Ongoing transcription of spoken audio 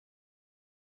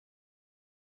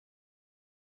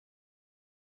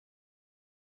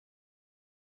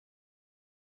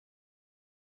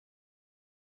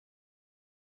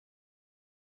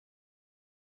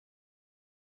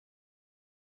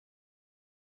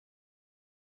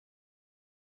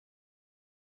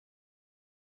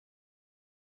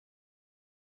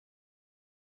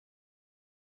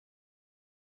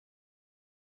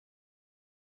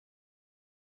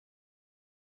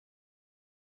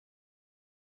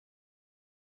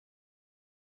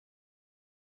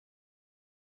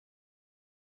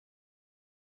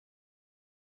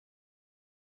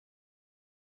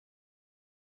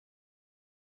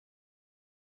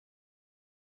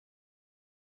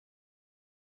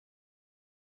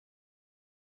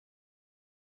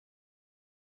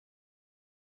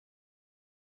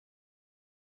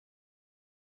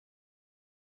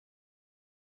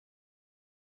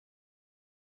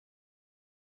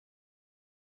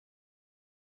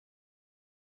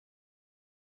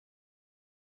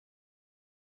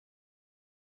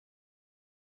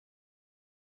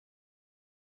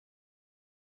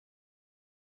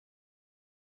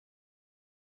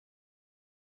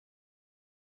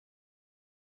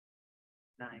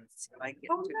nice. I get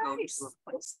Oh, to go nice. to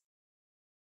a place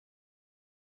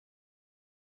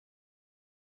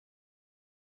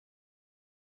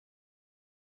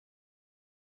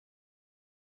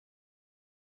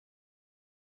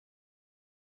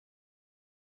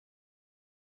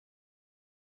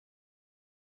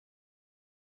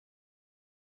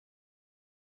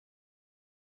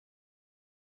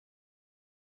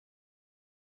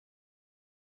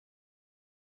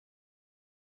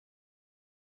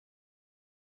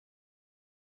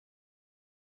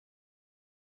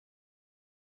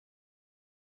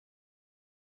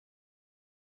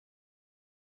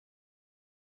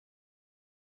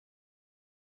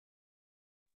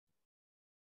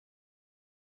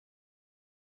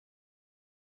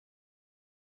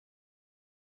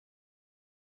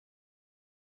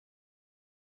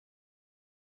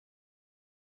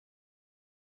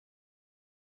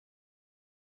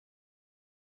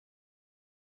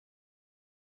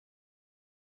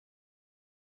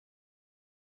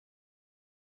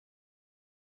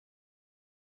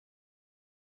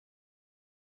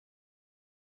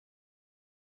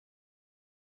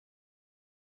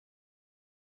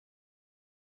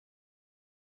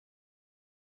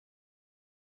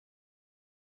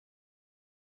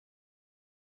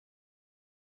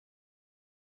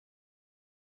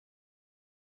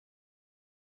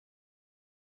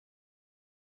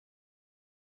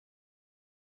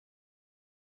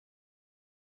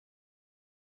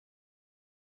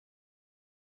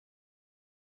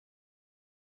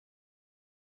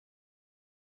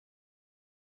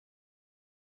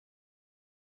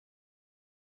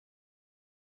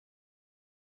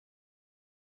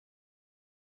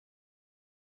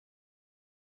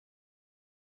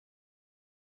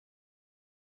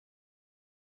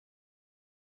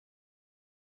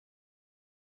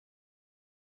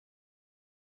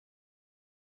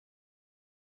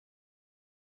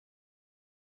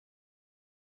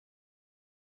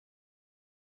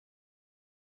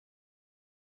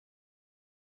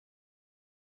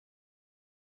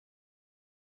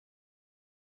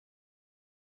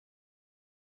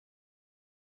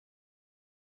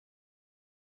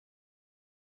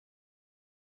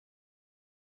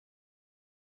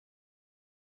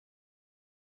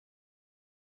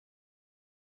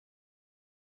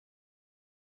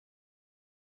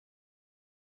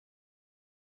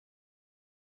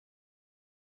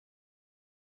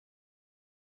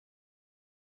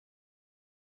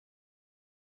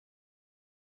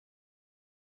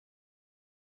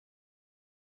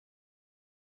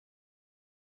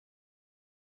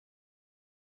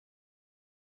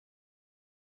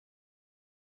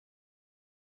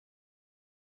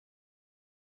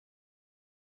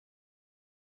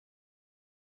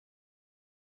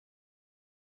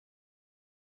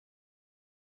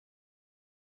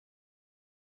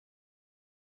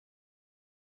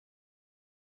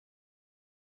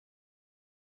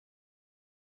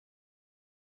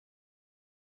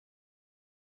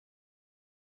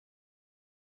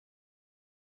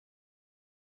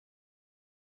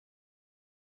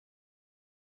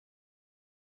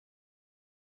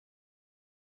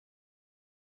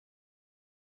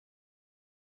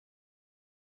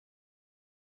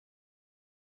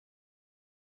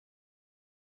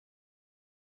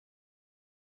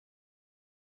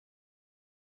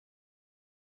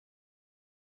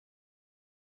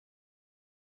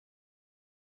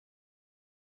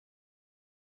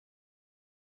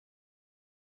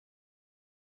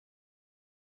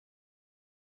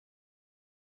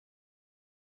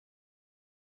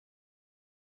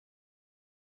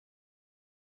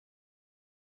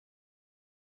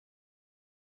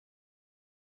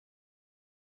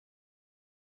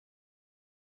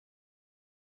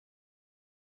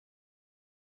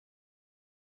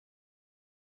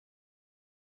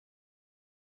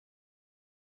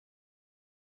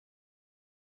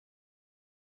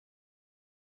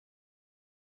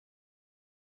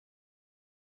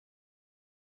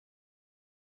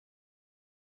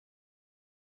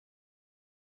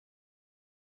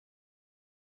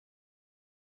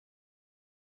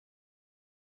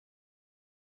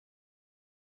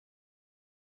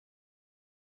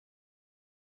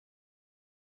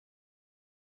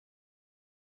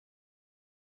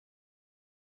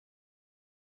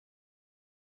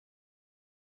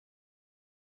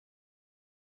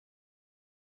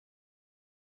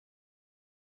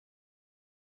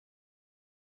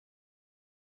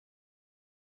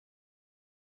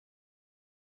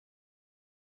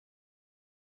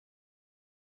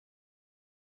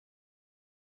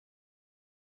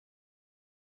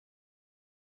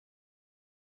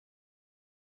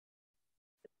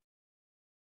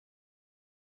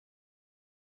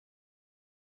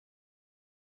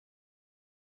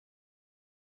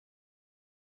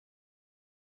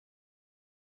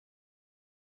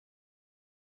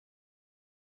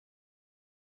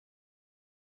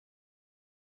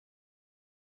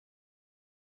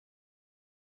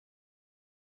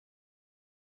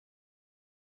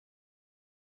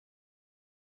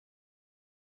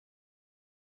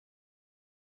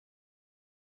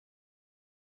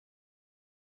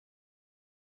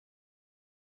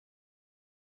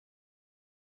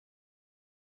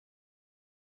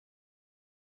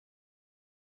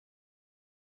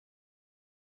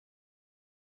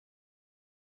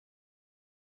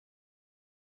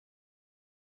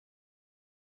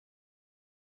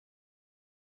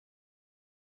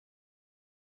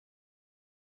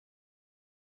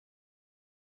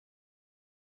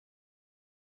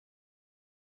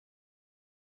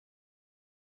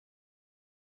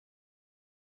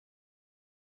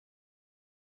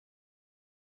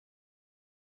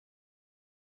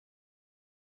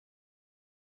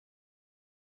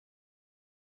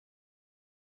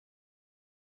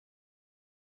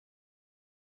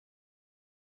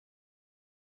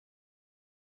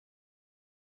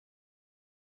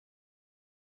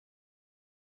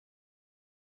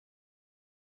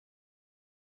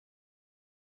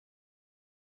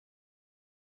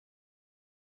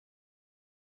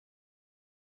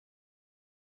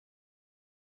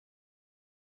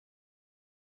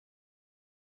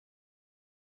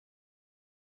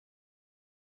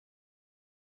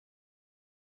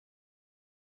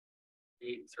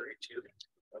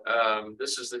 8:32.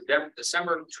 This is the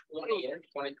December 20th,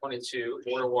 2022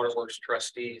 Board of Waterworks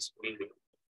Trustees meeting.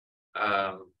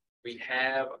 We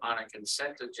have on a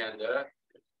consent agenda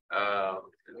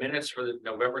minutes for the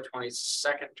November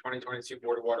 22nd, 2022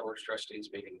 Board of Waterworks Trustees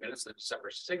meeting, minutes of the December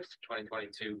 6th,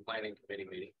 2022 Planning Committee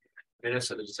meeting,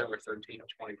 minutes of the December 13th,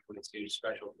 2022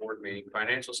 special board meeting,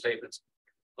 financial statements,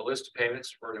 the list of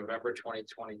payments for November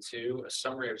 2022, a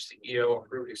summary of CEO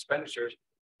approved expenditures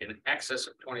in excess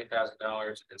of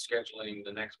 $20,000, and scheduling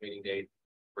the next meeting date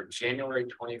for January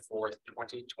 24th,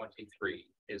 2023.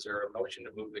 Is there a motion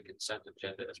to move the consent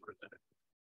agenda as presented?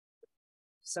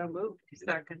 So moved.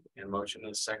 Second. And motion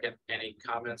and second. Any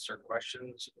comments or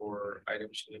questions or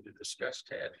items you need to discuss,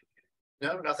 Ted?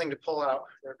 No, nothing to pull out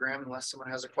there, Graham, unless someone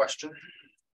has a question.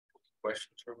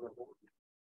 Questions from the board?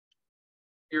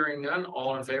 Hearing none,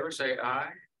 all in favor say aye.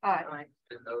 Aye.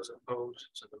 And those opposed,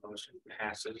 so the motion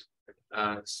passes.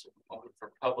 It's open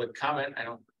for public comment. I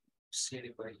don't see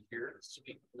anybody here to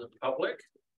speak to the public.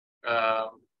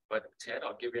 But Ted,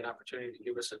 I'll give you an opportunity to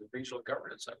give us a regional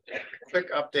governance update.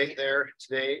 Quick update there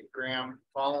today, Graham.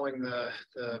 Following the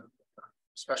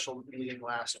special meeting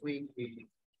last week, we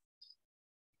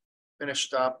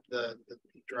finished up the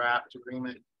draft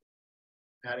agreement,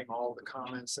 adding all the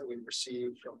comments that we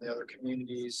received from the other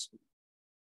communities.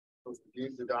 We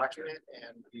reviewed the document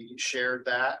and we shared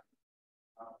that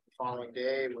the following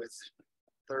day with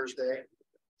Thursday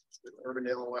with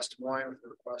Urbandale and West Des Moines with the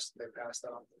request that they pass that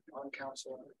on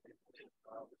council.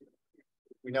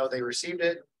 We know they received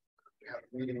it. We have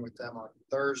a meeting with them on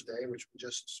Thursday, which we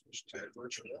just switched to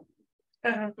virtual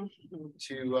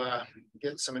to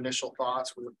get some initial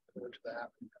thoughts. We look forward to that.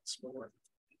 That's more.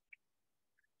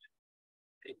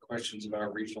 Any questions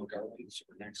about regional governance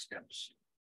or next steps?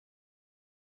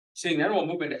 Seeing that, we'll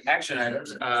move into action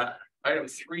items. Item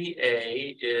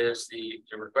 3A is the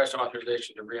request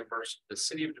authorization to reimburse the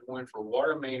city of Des Moines for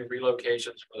water main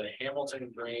relocations for the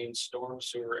Hamilton Drain Storm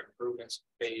Sewer Improvements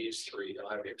Phase 3.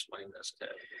 I'll have you explain this, Ted.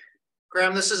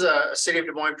 Graham, this is a city of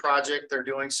Des Moines project. They're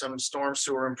doing some storm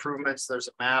sewer improvements. There's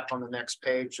a map on the next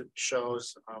page that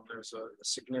shows there's a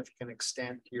significant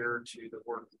extent here to the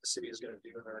work that the city is going to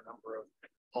do. And there are a number of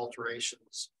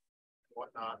alterations and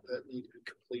whatnot that need to be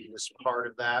completed as part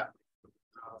of that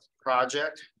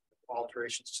project.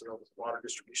 Alterations to the water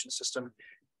distribution system.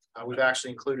 We've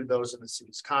actually included those in the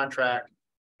city's contract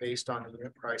based on the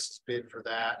unit prices bid for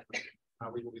that.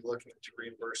 We will be looking to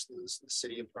reimburse the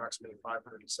city approximately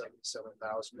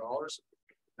 $577,000.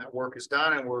 That work is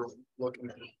done, and we're looking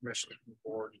for permission from the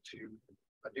board to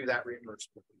do that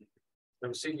reimbursement.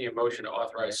 I'm seeking a motion to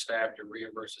authorize staff to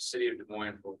reimburse the city of Des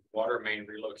Moines for water main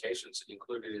relocations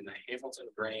included in the Hamilton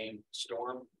Drain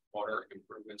Storm Water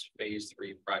Improvements Phase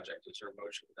 3 project. Is there a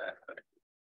motion to that effect?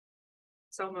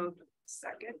 So moved.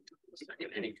 Second.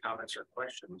 Any comments or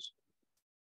questions?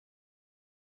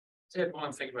 Ted, while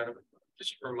I'm thinking about it,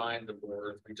 just remind the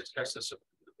board, we discussed this a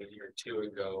year or two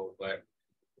ago, but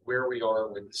where we are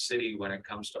with the city when it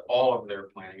comes to all of their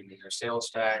planning, their sales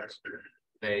tax,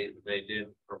 they did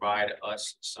provide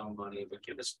us some money, but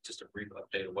give us just a brief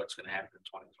update of what's going to happen in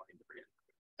 2023.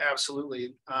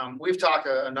 Absolutely. We've talked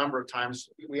a number of times.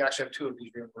 We actually have two of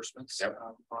these reimbursements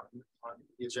on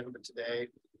the agenda today.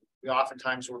 We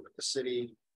oftentimes work with the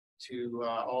city to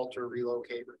alter,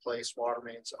 relocate, replace water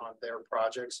mains on their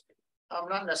projects.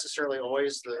 Not necessarily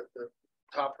always the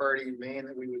top priority main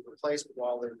that we would replace, but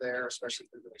while they're there, especially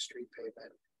if they're doing street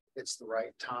pavement, it's the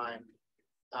right time.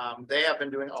 They have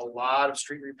been doing a lot of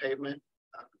street repavement,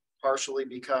 partially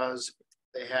because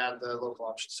they had the local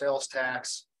option sales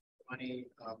tax money,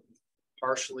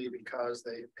 partially because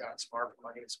they've got some ARPA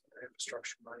money, some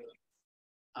infrastructure money.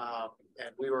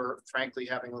 And we were frankly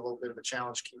having a little bit of a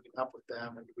challenge keeping up with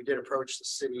them. And we did approach the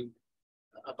city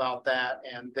about that,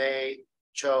 and they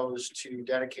chose to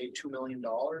dedicate $2 million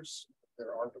of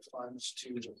their ARPA funds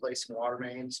to replacing water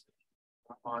mains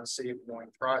on city of Des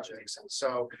Moines projects. And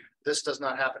so this does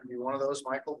not happen to be one of those.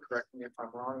 Michael, correct me if I'm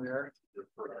wrong there.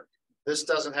 This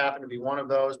doesn't happen to be one of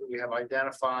those, but we have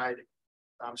identified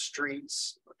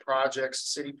streets,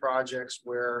 projects, city projects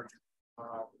where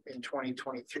in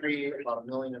 2023, about $1.5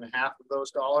 million of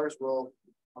those dollars will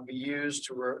be used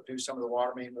to do some of the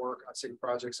water main work on city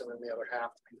projects, and then the other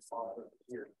half to be the following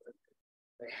year.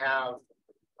 They have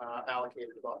allocated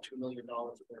about $2 million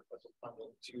of their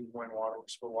funding to Des Moines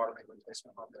Waterworks for water main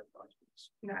replacement on their projects.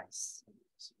 Nice.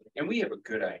 And we have a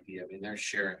good idea. I mean, they're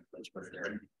sharing what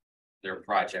their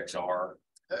projects are.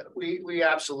 We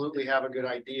absolutely have a good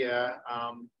idea.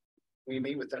 We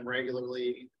meet with them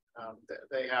regularly.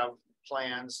 They have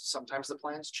plans. Sometimes the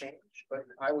plans change, but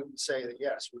I would say that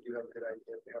yes, we do have a good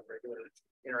idea. We have regular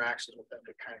interactions with them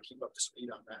to kind of keep up to speed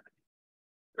on that.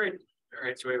 Great. All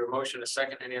right, so we have a motion, a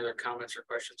second. Any other comments or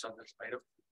questions on this item?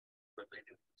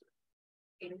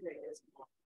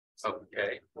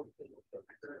 Okay.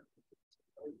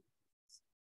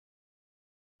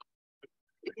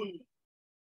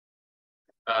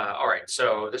 All right,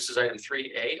 so this is item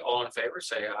 3A. All in favor,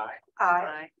 say aye.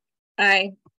 Aye.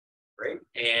 Aye. Great.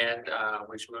 And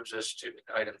which moves us to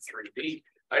item 3B.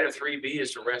 Item 3B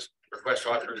is to request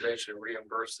authorization to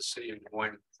reimburse the city of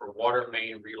Moines for water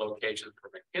main relocation for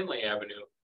McKinley Avenue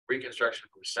reconstruction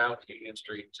from South Union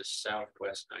Street to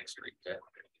Southwest 9th Street.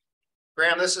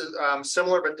 Graham, this is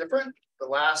similar but different.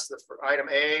 For item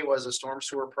A was a storm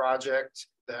sewer project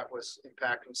that was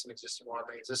impacting some existing water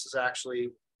mains. This is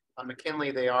actually on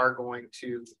McKinley. They are going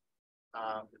to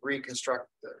reconstruct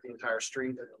the entire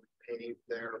street and pave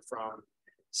there from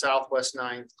Southwest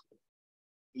 9th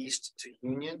east to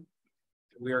Union.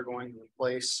 We are going to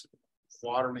replace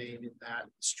water main in that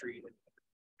street in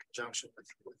conjunction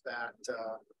with that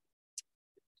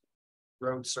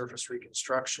road surface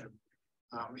reconstruction.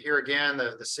 Here again,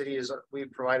 the city is,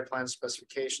 we've provided plan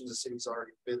specifications. The city's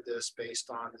already bid this based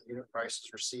on the unit prices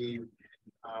received.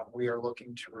 We are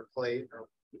looking to replace or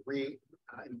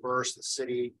reimburse the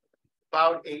city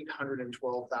about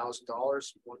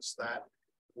 $812,000 once that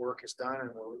work is done,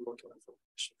 and we're looking for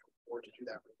permission from the board to do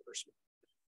that reimbursement.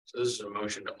 So this is a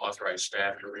motion to authorize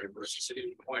staff to reimburse the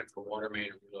city of Moines for water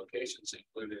main relocations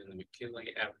included in the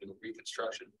McKinley Avenue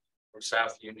reconstruction from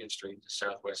South Union Street to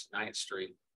Southwest 9th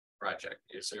Street project.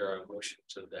 Is there a motion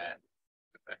to that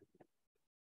effect?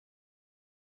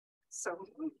 So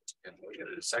moved. And we get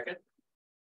a second.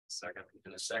 Second.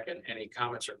 In a second. Any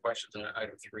comments or questions on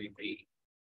item 3B?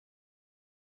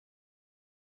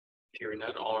 Hearing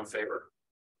none, all in favor?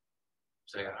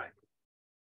 Say aye.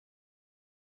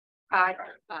 Aye.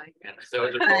 Aye. And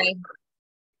those opposed? Aye.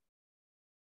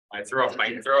 I throw off my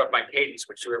cadence,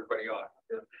 which threw everybody off.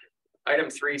 Item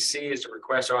 3C is to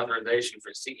request authorization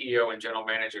for CEO and general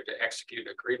manager to execute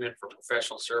agreement for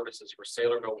professional services for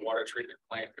Saylorville Water Treatment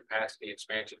Plant capacity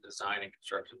expansion, design and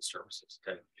construction services.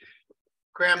 Okay.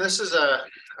 Graham, this is a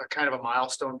kind of a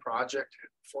milestone project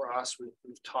for us.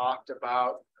 We've talked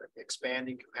about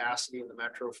expanding capacity in the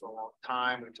metro for a long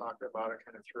time. We've talked about it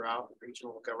kind of throughout the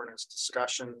regional governance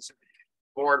discussions.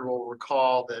 Board will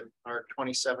recall that our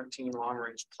 2017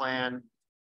 long-range plan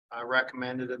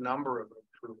recommended a number of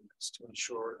improvements to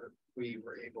ensure that we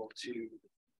were able to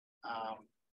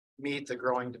meet the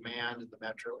growing demand in the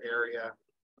metro area.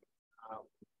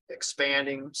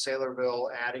 Expanding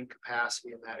Saylorville, adding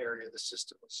capacity in that area of the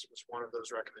system was one of those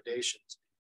recommendations.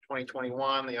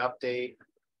 2021, the update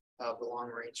of the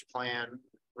long-range plan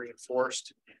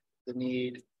reinforced the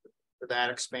need for that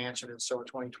expansion. And so in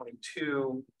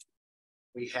 2022,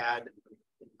 we had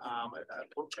a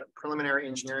preliminary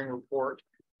engineering report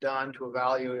done to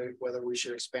evaluate whether we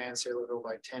should expand Saylorville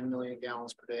by 10 million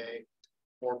gallons per day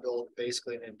or build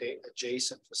basically an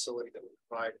adjacent facility that would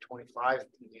provide 25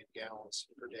 million gallons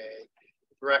per day.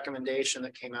 The recommendation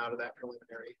that came out of that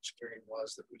preliminary engineering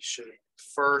was that we should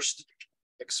first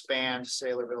expand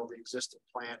Saylorville, the existing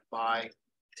plant, by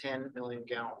 10 million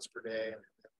gallons per day, and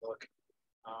look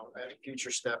at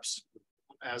future steps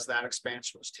as that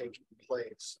expansion was taking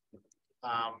place.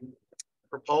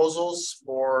 Proposals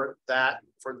for the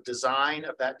design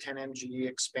of that 10 MGE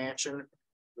expansion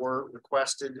were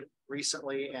requested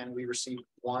recently, and we received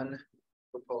one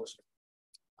proposal.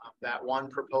 That one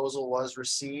proposal was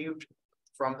received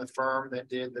from the firm that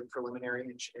did the preliminary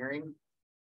engineering.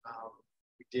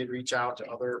 We did reach out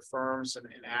to other firms and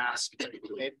asked,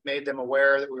 it made them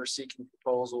aware that we were seeking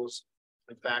proposals.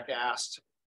 In fact, asked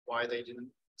why they didn't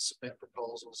submit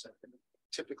proposals, and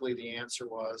typically the answer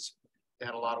was they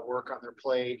had a lot of work on their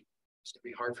plate. It's going to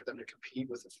be hard for them to compete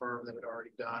with the firm that had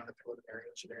already done the preliminary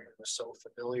engineering and was so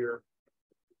familiar.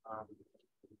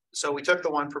 So we took the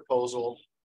one proposal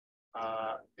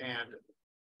and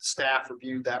staff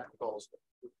reviewed that proposal.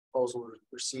 The proposal was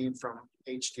received from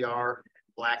HDR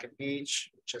Black and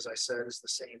Beach, which, as I said, is the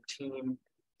same team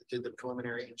that did the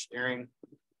preliminary engineering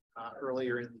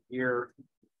earlier in the year.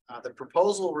 The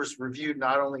proposal was reviewed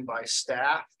not only by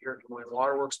staff here at Des Moines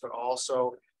Waterworks, but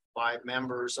also by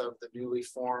members of the newly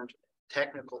formed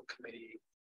technical committee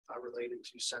related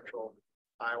to Central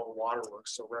Iowa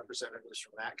Waterworks. So representatives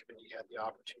from that committee had the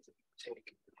opportunity to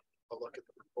take a look at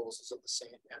the proposals at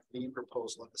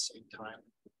the same time.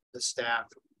 The staff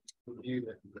reviewed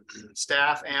it.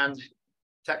 Staff and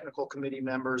technical committee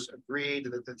members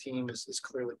agreed that the team is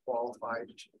clearly qualified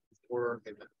to work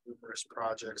in numerous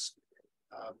projects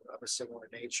of a similar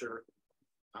nature.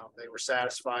 They were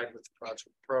satisfied with the project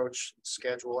approach,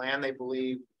 schedule, and they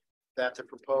believe that the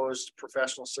proposed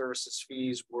professional services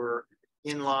fees were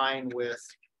in line with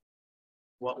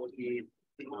what would be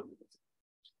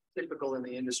typical in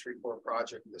the industry for a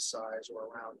project this size, or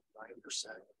around 9%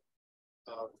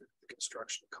 of the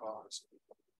construction cost.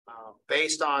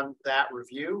 Based on that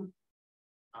review,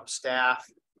 staff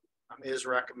is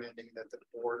recommending that the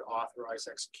board authorize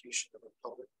execution of a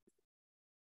public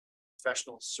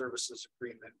professional services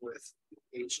agreement with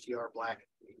HDR Black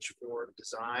 & Veatch for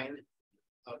design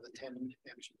of the 10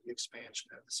 MGD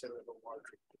expansion at the Sailor Water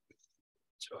Treatment.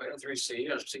 So item 3C,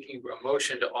 I'm seeking a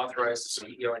motion to authorize the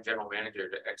CEO and general manager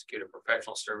to execute a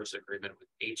professional service agreement with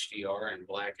HDR and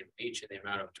Black & Veatch in the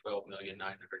amount of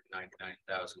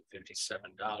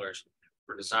 $12,999,057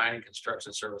 for design and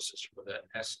construction services for the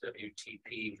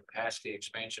SWTP capacity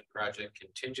expansion project,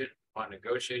 contingent upon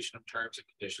negotiation of terms and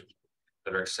conditions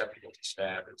that are acceptable to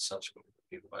staff and subsequently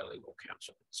reviewed by legal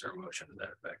counsel. Is there a motion to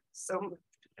that effect? So.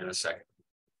 And a second.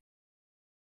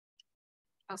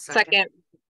 I'll Second.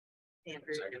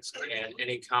 Andrew. Seconds. And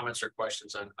any comments or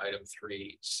questions on item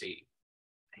 3C?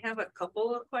 I have a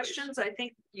couple of questions. I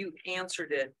think you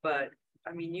answered it, but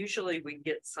I mean, usually we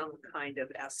get some kind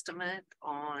of estimate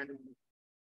on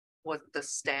what the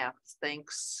staff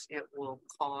thinks it will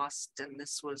cost, and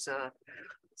this was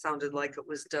sounded like it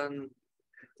was done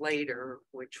later,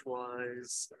 which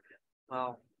was,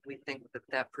 well, we think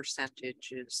that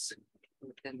percentage is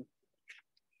within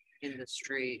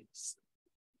industries.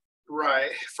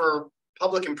 Right. For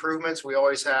public improvements, we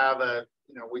always have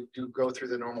we do go through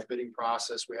the normal bidding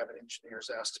process. We have an engineer's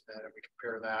estimate and we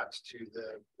compare that to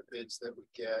the bids that we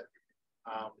get.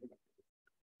 I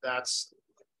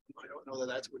don't know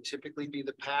that would typically be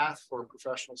the path for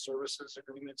professional services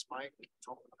agreements, Mike.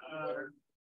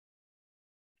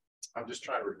 I'm just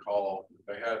trying to recall,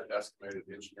 they had estimated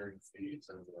engineering fees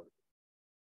and the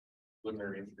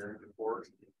preliminary engineering report.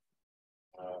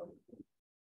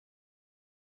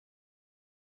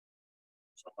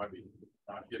 So I might be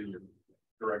not getting your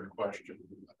direct question.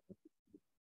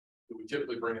 Do we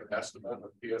typically bring an estimate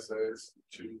of PSAs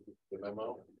to the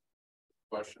memo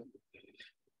question?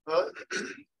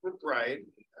 Right.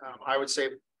 I would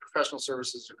say professional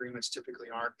services agreements typically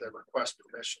aren't the request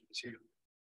permission to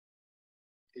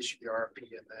issue the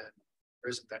RFP, and then there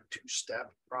isn't that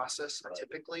two-step process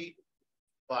typically.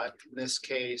 But in this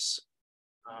case,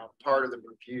 part of the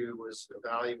review was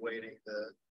evaluating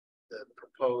the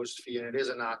proposed fee, and it is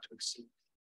a not to exceed.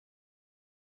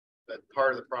 But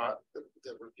part of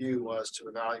the review was to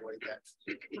evaluate that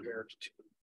fee compared to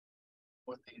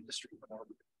what the industry norm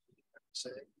would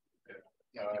say,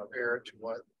 and compare it to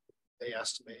what they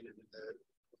estimated in the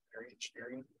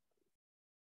engineering.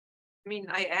 I mean,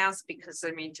 I ask because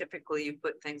I mean, typically you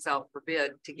put things out for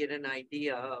bid to get an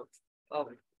idea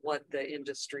of what the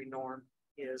industry norm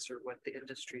is or what the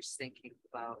industry's thinking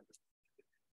about.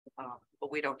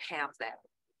 But we don't have that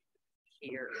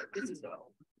here.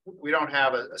 So We don't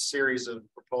have a series of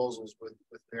proposals with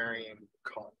varying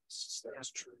costs.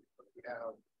 That's true. But we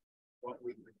have what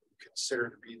we would consider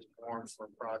to be the norm for a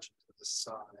project of this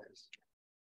size.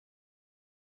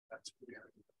 That's what we have.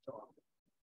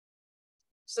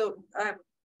 So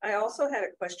I also had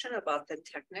a question about the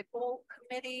technical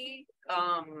committee,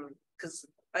 because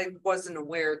I wasn't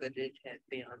aware that it had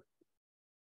been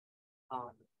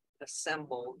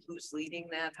assembled. Who's leading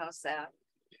that? How's that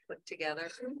put together?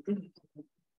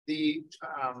 The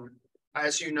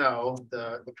as you know,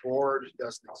 the board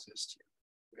doesn't exist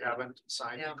yet. We haven't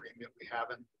signed the agreement. We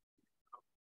haven't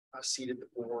seated the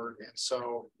board, and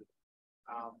so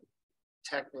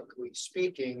technically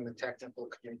speaking, the technical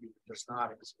committee does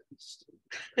not exist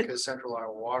because Central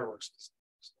Iowa Water Works doesn't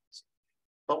exist.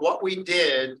 But what we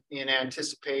did in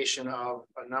anticipation of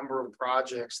a number of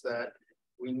projects that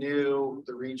we knew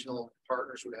the regional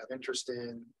partners would have interest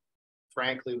in,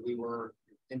 frankly, we were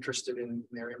interested in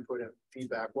their input and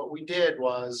feedback. What we did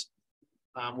was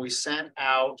we sent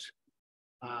out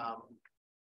a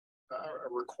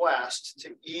request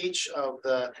to each of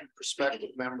the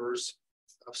prospective members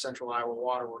of Central Iowa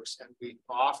Water Works, and we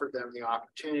offered them the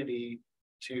opportunity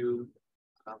to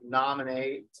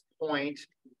nominate, appoint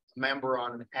a member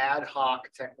on an ad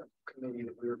hoc technical committee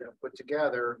that we were going to put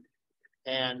together.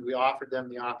 And we offered them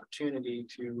the opportunity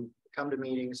to come to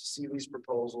meetings, see these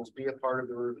proposals, be a part of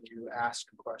the review, ask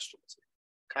questions.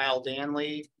 Kyle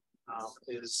Danley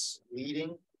is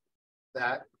leading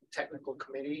that technical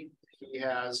committee. He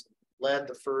has led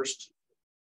the first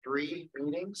 3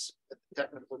 meetings that the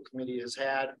technical committee has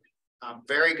had.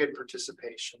 Very good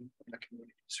participation in the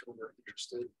communities who were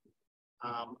interested.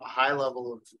 A high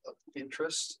level of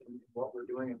interest in what we're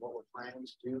doing and what we're planning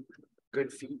to do.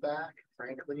 Good feedback,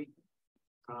 frankly.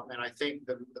 And I think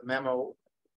the memo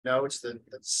No, it's the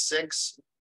 6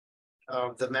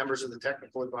 of the members of the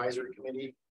technical advisory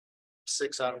committee.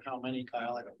 6 out of how many,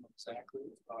 Kyle? I don't know exactly.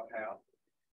 How.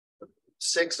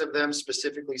 6 of them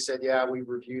specifically said, yeah, we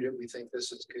reviewed it. We think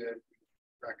this is good.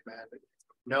 Recommend it.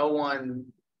 No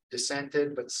one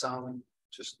dissented, but some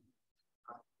just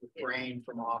refrained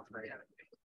from offering it.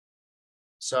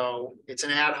 So it's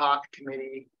an ad hoc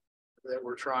committee that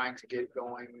we're trying to get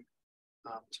going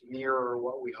to mirror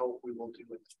what we hope we will do in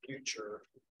the future.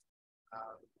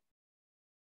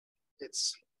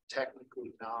 It's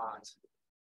technically not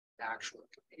actual.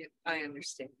 I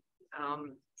understand.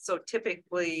 So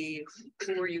typically,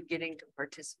 who are you getting to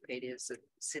participate? Is it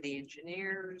city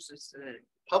engineers? Is it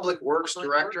Public works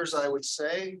Public directors, works? I would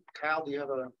say. Kyle, do you have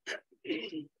a?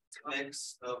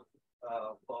 Mix of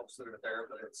folks that are there,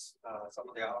 but it's some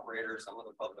of the operators, some of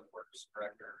the public works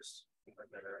directors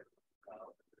that are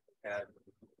had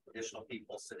additional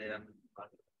people sit in on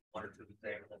 1 or 2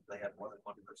 things. They had more than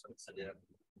 1 person sit in.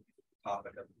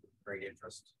 Topic of great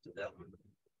interest to them.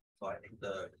 So I think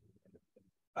the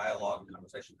dialogue and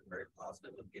conversation is very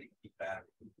positive of getting feedback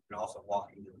and also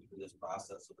walking them through this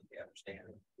process so that they understand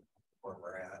where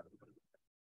we're at.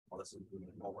 Well, this is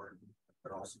moving forward.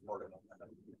 They're all supportive of that.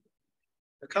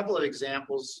 A couple of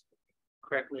examples,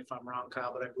 correct me if I'm wrong,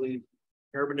 Kyle, but I believe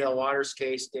Urbandale Waters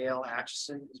case, Dale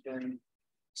Atchison has been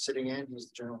sitting in. He's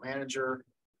the general manager.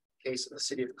 Case in the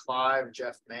city of Clive,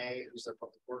 Jeff May, who's the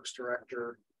public works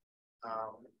director.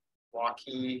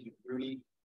 Waukee Rudy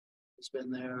has been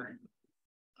there.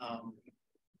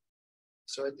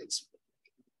 So it's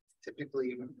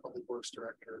typically public works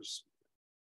directors.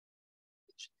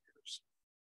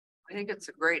 I think it's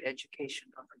a great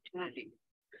education opportunity.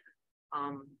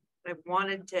 I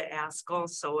wanted to ask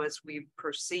also as we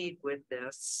proceed with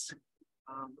this,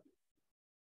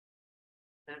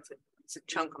 it's a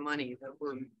chunk of money that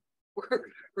we're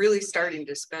really starting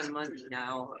to spend money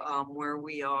now, where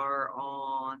we are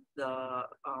on the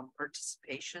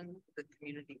participation, the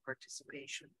community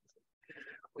participation.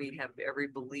 We have every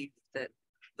belief that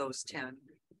those 10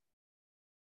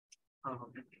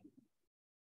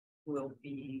 will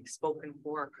be spoken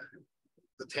for.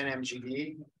 The 10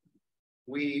 MGD,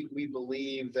 we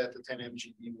believe that the 10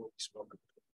 MGD will be spoken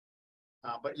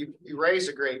for. But you raise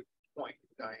a great point,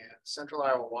 Diane. Central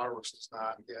Iowa Waterworks does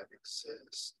not yet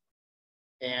exist.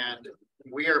 And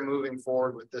we are moving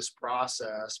forward with this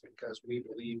process because we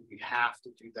believe we have to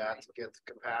do that to get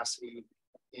the capacity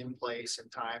in place in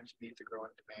time to meet the growing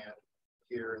demand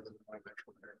here in the Moines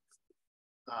metro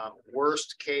area.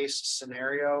 Worst case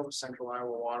scenario, Central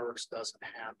Iowa Waterworks doesn't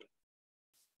happen.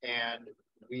 And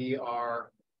we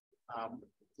are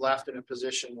left in a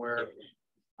position where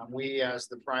we, as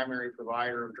the primary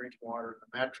provider of drinking water in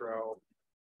the metro,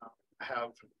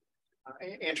 have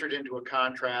entered into a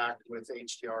contract with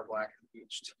HDR Black &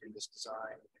 Veatch to do this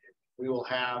design. We will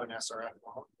have an SRF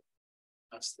loan.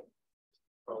 That's the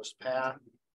proposed path.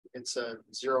 It's a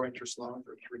 0 interest loan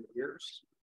for 3 years.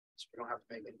 So we don't have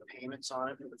to make any payments on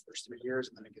it for the first 3 years,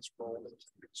 and then it gets rolled into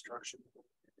the construction.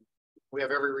 We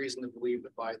have every reason to believe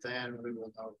that by then we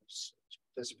will know who's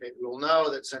participate. We will know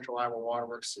that Central Iowa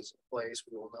Waterworks is in place.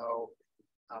 We will know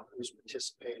who's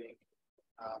participating.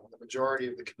 The majority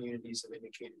of the communities have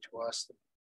indicated to us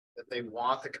that they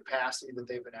want the capacity that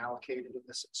they've been allocated in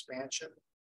this expansion.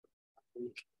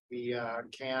 We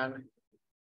can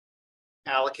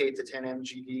allocate the 10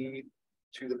 MGD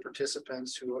to the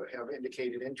participants who have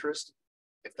indicated interest.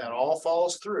 If that all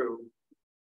falls through,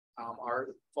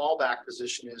 our fallback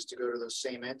position is to go to those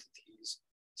same entities,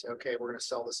 say, okay, we're going to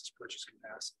sell this as purchase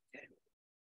capacity.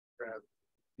 We're going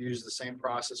to use the same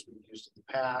process we've used in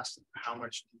the past. How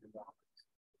much do you want?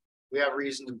 We have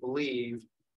reason to believe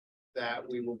that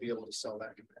we will be able to sell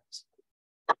that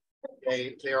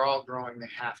capacity. They are all growing. They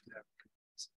have to have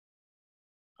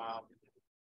capacity.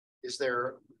 Is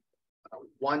there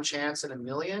one chance in a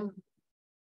million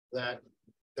that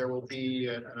there will be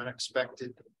an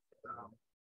unexpected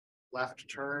left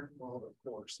turn? Well, of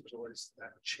course, there's always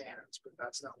that chance, but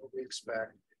that's not what we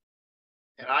expect.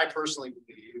 And I personally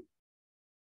believe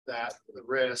that the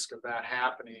risk of that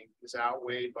happening is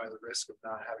outweighed by the risk of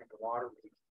not having the water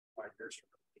leak 5 years from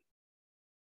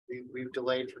now. We've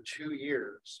delayed for 2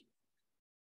 years,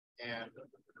 and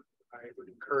I would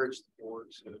encourage the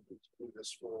board to move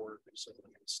this forward so that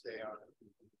we can stay on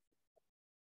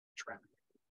track.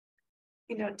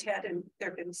 You know, Ted, and there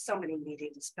have been so many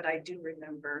meetings, but I do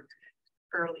remember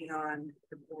early on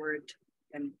the board,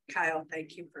 and Kyle,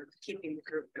 thank you for keeping the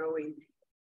group going.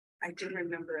 I do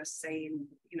remember us saying,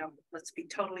 you know, let's be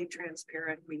totally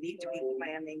transparent. We need to be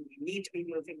planning. We need to be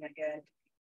moving ahead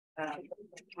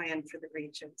to plan for the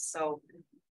region. So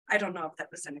I don't know if that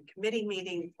was in a committee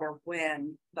meeting or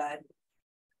when, but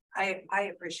I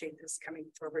appreciate this coming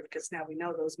forward because now we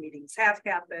know those meetings have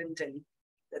happened and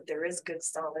that there is good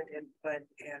solid input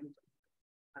and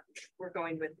we're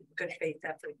going with good faith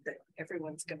effort that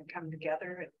everyone's going to come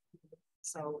together. And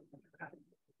so,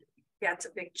 yeah, it's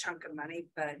a big chunk of money,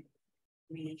 but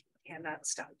we cannot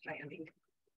stop planning.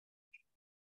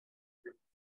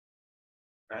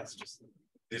 That's just,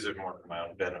 these are more for my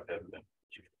own benefit than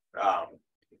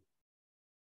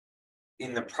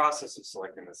in the process of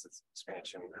selecting this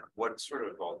expansion, what sort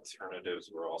of alternatives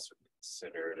were also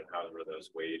considered and how were those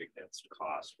weighed against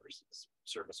cost versus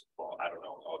service quality? I don't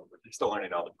know. We're still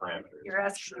learning all the parameters. You're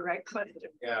asking the right question.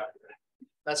 Yeah,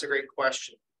 that's a great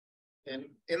question. And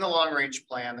in the long range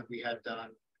plan that we had done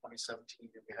 2017,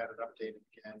 and we had it updated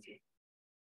again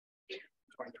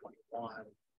 2021,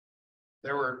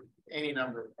 there were any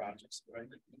number of projects, right?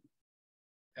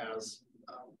 As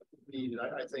needed.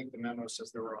 I think the memo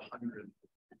says there were 100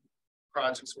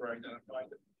 projects were identified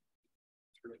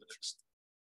through the next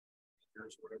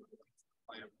years, whatever the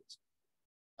plan was.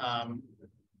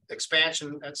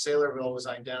 Expansion at Saylorville was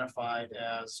identified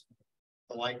as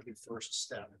the likely first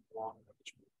step along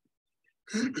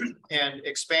the and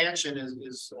expansion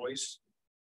is always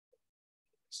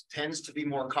tends to be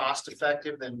more cost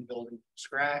effective than building from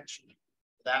scratch.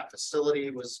 That facility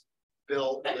was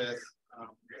built with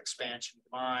expansion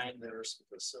in mind. There are some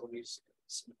facilities,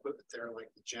 some equipment there like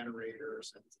the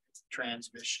generators and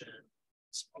transmission,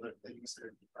 some other things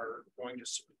that are going to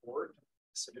support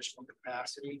this additional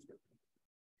capacity.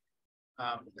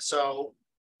 So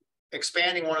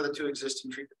expanding one of the two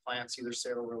existing treatment plants, either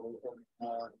Saylorville or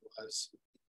Moines, was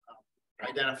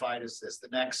identified as the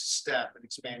next step in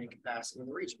expanding capacity in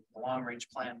the region. The long range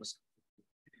plan was.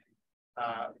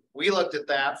 We looked at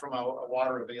that from a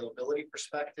water availability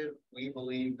perspective. We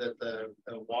believe that the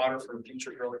water for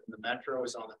future growth in the metro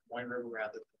is on the Moines River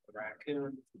rather than the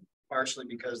Raccoon, partially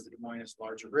because the Des Moines is a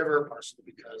larger river, partially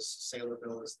because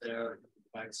Saylorville is there and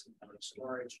provides some kind of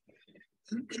storage.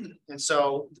 And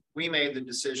so we made the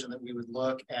decision that we would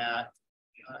look at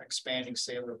expanding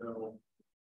Saylorville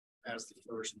as the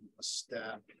first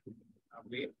step.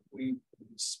 We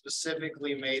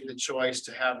specifically made the choice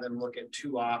to have them look at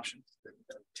two options: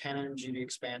 the 10 MGD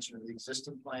expansion of the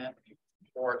existing plant,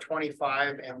 or a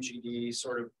 25 MGD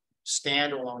sort of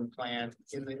standalone plant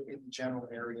in the general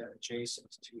area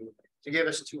adjacent to give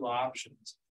us two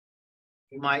options.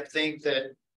 You might think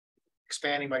that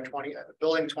expanding by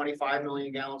building 25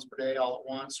 million gallons per day all at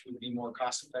once would be more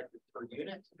cost effective per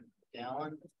unit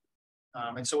gallon.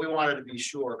 And so we wanted to be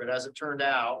sure, but as it turned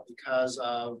out, because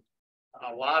of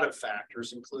a lot of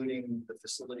factors, including the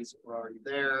facilities that were already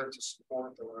there to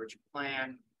support the larger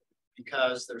plant,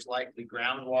 because there's likely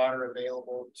groundwater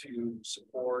available to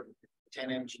support 10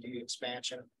 MGD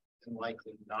expansion and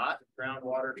likely not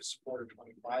groundwater to support a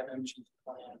 25 MGD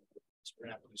plant. So we're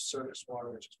gonna have to use surface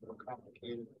water, which is more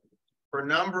complicated. For a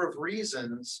number of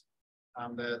reasons,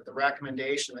 the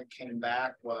recommendation that came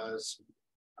back was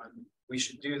we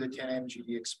should do the 10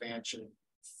 MGD expansion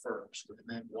first. And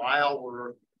then while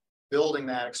we're building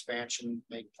that expansion,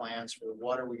 make plans for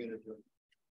what are we going to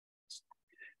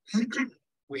do.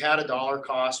 We had a dollar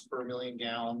cost per million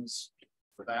gallons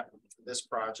for this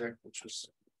project, which was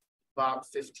about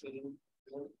 $15 a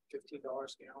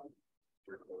gallon.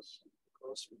 Pretty close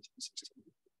 15, 16.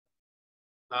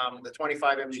 The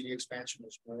 25 MGD expansion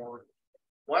was more.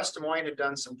 West Des Moines had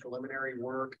done some preliminary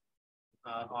work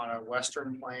on a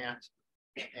Western plant,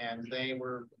 and they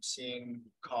were seeing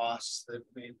costs that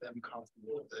made them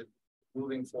comfortable that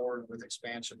moving forward with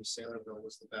expansion of Saylorville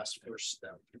was the best first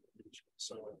step.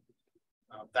 So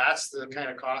that's the kind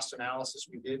of cost analysis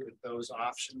we did with those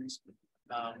options.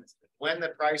 When the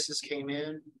prices came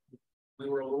in, we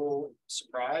were a little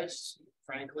surprised,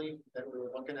 frankly, that we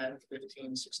were looking at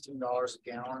 $15, $16 a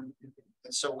gallon.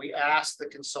 And so we asked the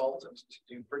consultants to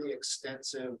do pretty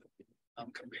extensive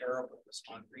comparables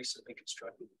on recently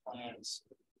constructed plants,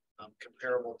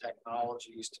 comparable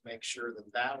technologies to make sure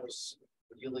that that was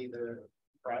really the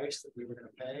price that we were going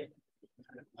to pay.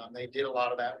 They did a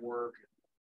lot of that work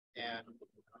and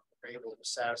were able to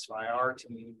satisfy our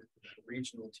team, the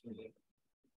regional team,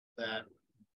 that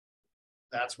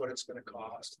that's what it's going to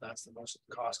cost. That's the most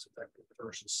cost-effective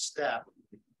first step.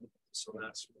 So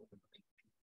that's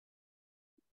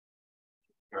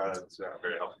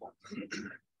very helpful.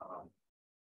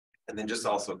 And then just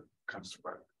also comes to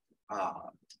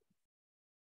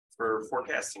for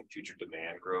forecasting future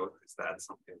demand growth, is that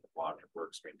something that Water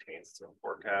Works maintains its own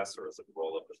forecast, or is it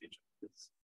roll up with each of its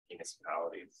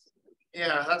municipalities?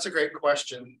 Yeah, that's a great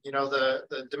question. You know,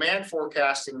 the demand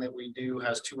forecasting that we do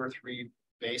has two or three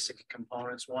basic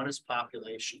components. One is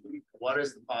population. What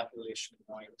is the population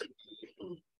going to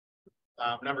be?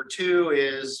 Number two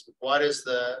is what is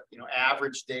the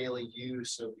average daily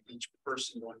use of each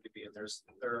person going to be? And there's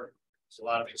a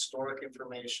lot of historic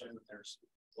information. There's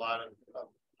a lot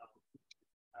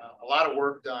of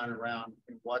work done around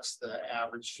what's the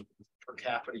average per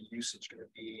capita usage going to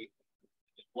be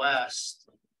in the West,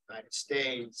 United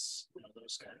States,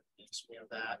 those kind of things. We have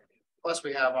that. Plus,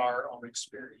 we have our own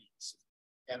experience.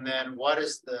 And then what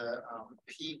is the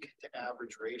peak to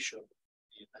average ratio?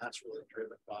 And that's really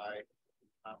driven by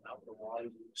outdoor water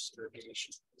use,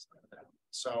 irrigation, things like that.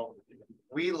 So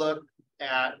we look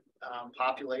at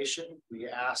population. We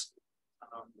ask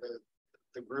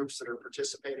the groups that are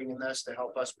participating in this to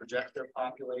help us project their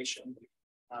population.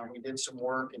 We did some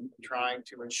work in trying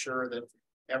to ensure that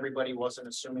everybody wasn't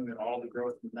assuming that all the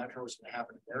growth in the metro was going to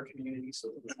happen in their community. So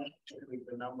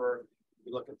the number,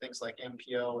 we look at things like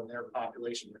MPO and their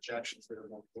population projections that are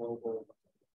more global.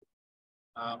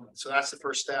 So that's the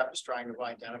first step, is trying to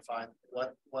identify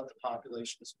what the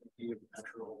population is going to be of the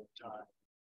metro over time.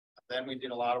 Then we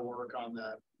did a lot of work on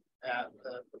the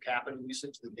per capita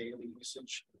usage, the daily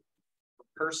usage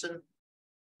per person,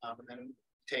 and then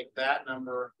take that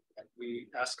number and we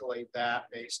escalate that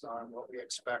based on what we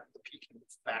expect the peaking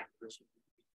factors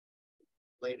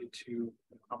related to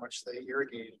how much they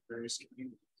irrigate various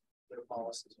communities, their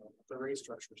policies, what the rate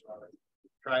structures are.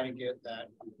 Try to get that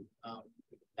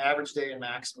average day and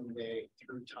maximum day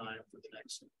through time for the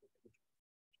next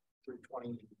through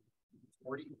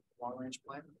 2040 long range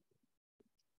plan.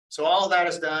 So all of that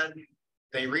is done.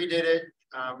 They redid it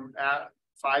at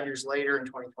 5 years later in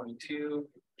 2022,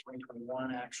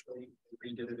 2021 actually, they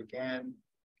redid it again.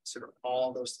 Consider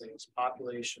all those things: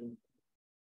 population,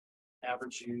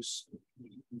 average use,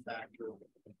 factor.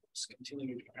 Just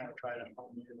continue to kind of try to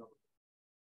hone in on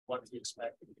what the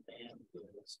expected demand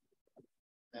is.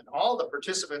 And all the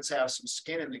participants have some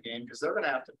skin in the game because they're going to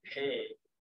have to pay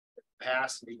the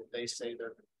capacity that they say they're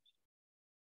going to.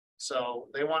 So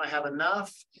they want to have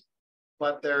enough,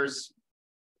 but there's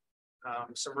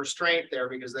some restraint there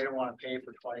because they don't want to pay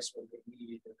for twice what they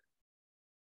need and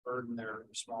burden their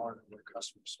smaller than their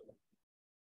customers.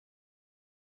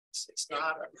 So it's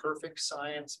not a perfect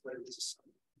science, but it is a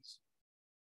science.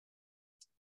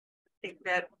 I think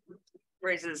that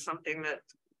raises something that,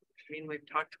 I mean, we've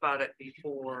talked about it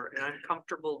before, and I'm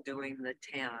comfortable doing the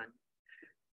 10,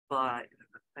 but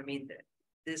I mean,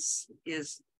 this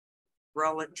is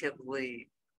relatively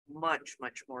much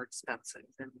more expensive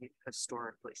than we've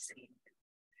historically seen.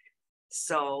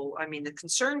 So, I mean, the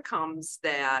concern comes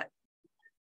that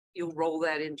you'll roll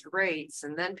that into rates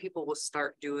and then people will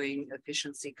start doing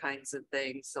efficiency kinds of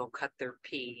things. They'll cut their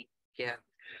P. Yeah.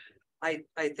 I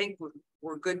think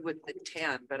we're good with the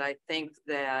 10, but I think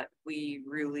that we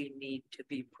really need to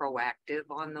be proactive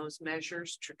on those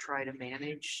measures to try to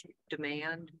manage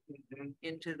demand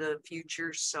into the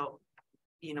future. So,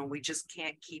 you know, we just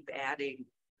can't keep adding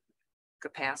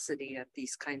capacity at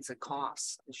these kinds of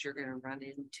costs, because you're going to run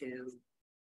into,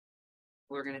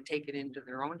 we're going to take it into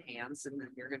their own hands, and then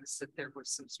you're going to sit there with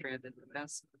some stranded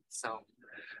investment. So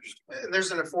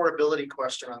there's an affordability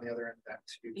question on the other end of that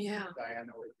too. Yeah,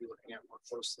 Diana would be looking at more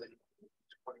closely.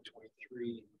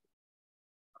 2023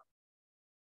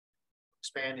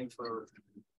 expanding for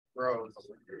growth,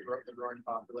 the growing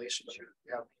population. We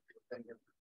have people been here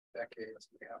for decades.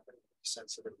 We have been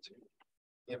sensitive to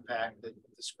the impact that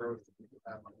this growth will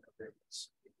have on their business.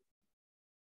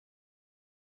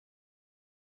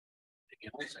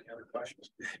 Any other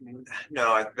questions?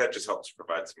 No, that just helps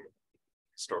provide some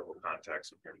historical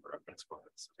context and reference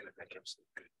points. Thank you.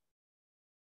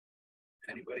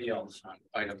 Anybody else on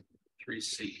item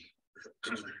 3C?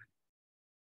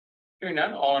 Hearing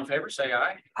none, all in favor say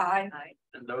aye. Aye.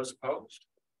 And those opposed?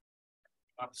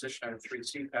 Opposition item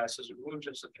 3C passes. We move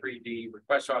to 3D,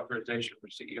 request authorization for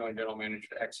CEO and general manager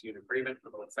to execute agreement for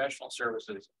professional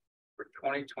services for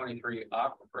 2023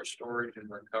 aquifer storage and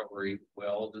recovery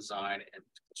well design and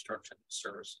construction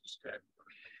services.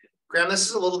 Graham, this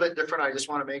is a little bit different. I just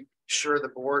want to make sure the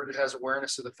board has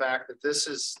awareness of the fact that this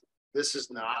is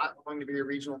not going to be a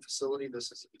regional facility.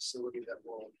 This is a facility that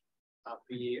will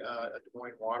be a Des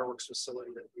Moines Waterworks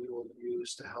facility that we will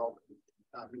use to help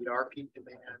meet our peak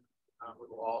demand. We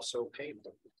will also pay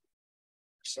them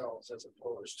ourselves as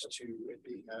opposed to it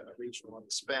being a regional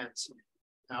expense.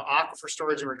 Now, aquifer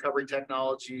storage and recovery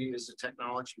technology is a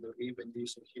technology that we've been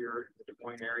using here in the Des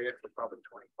Moines area for probably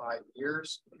 25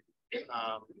 years.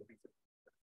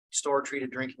 Store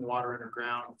treated drinking water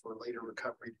underground for later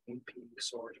recovery, peak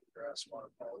storage, and grass water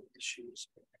quality issues.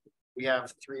 We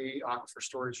have 3 aquifer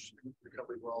storage and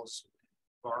recovery wells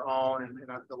our own, and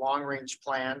the long-range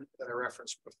plan that I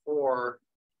referenced before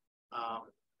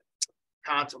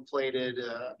contemplated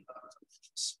a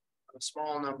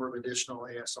small number of additional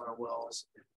ASR wells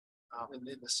in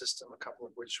the system, a couple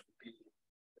of which would be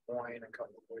Moines, a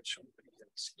couple of which would be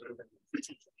suburban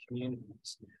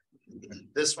communities.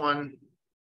 This one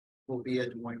will be a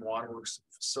Des Moines Waterworks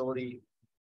facility.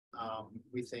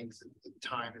 We think that the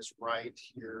time is right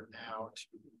here now to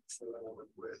move forward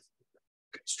with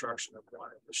construction of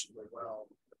one additional well.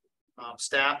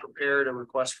 Staff prepared a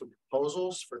request for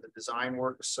proposals for the design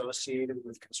work associated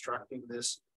with constructing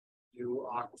this new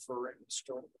aquifer and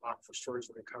aquifer storage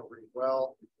and recovery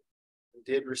well. We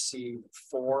did receive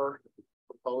 4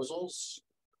 proposals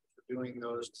for doing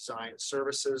those design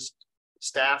services.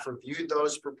 Staff reviewed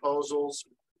those proposals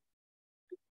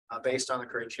based on the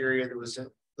criteria that was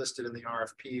listed in the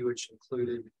RFP, which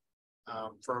included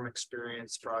firm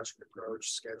experience, project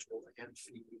approach, schedule, and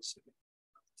fees.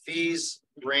 Fees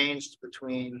ranged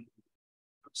between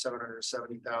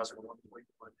 $770,000 and $1.1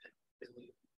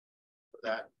 million for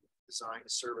that design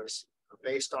service.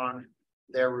 Based on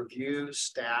their review,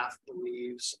 staff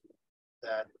believes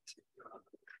that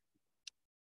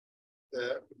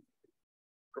the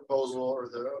proposal or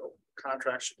the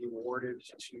contract should be awarded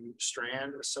to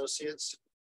Strand Associates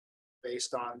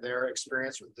based on their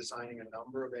experience with designing a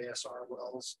number of ASR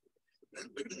wells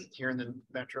here in the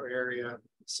metro area,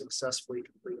 successfully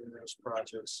completing those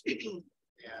projects, and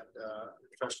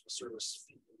professional service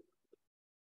fee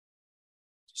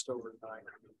just over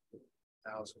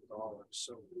 $900,000.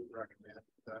 So we recommend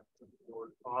that the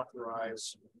board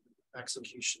authorize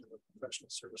execution of a professional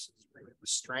services agreement with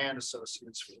Strand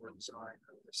Associates for design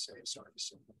of this ASR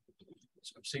facility.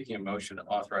 So I'm seeking a motion to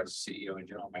authorize the CEO and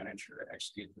general manager to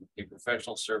execute a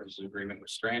professional services agreement with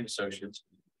Strand Associates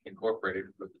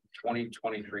Incorporated for the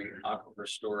 2023 aquifer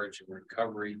storage and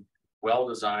recovery well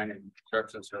design and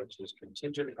construction services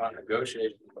contingent upon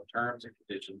negotiation of terms and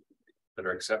conditions that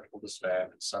are acceptable to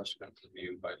staff and subsequent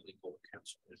review by legal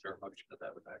counsel. Is there a motion to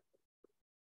that effect?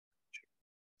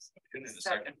 In a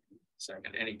second.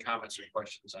 Second. Any comments or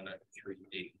questions on that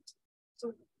 3D?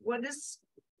 So what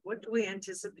do we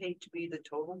anticipate to be the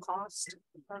total cost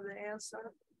of the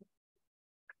ASR?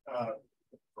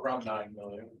 Around $9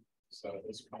 million. So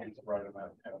this comes right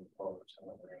about 10-12%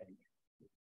 range.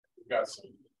 We've got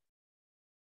some.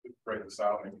 We break this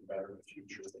out and make it better in the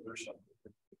future. But there's some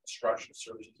construction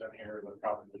services in here that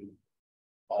probably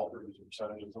alter these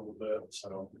percentages a little bit.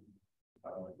 So,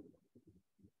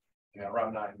 yeah,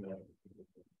 around $9 million.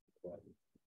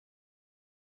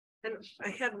 And I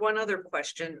had one other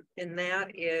question, and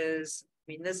that is,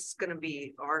 I mean, this is going to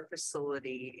be our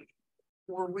facility.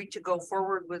 Were we to go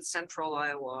forward with Central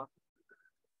Iowa,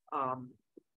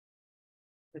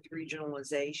 with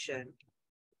regionalization,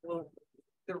 will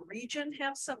the region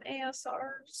have some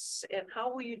ASRs? And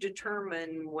how will you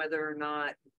determine whether or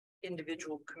not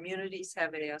individual communities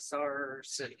have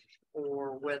ASRs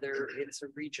or whether it's a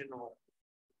regional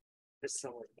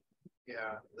facility?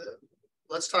 Yeah,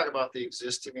 let's talk about the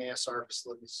existing ASR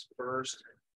facilities first.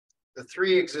 The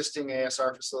 3 existing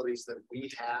ASR facilities that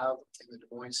we have in the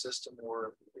Des Moines system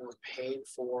were paid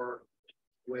for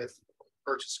with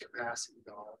purchase capacity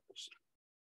dollars,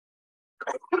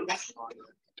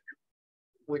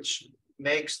 which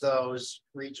makes those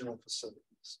regional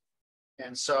facilities.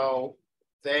 And so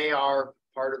they are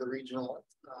part of the regional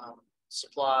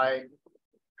supply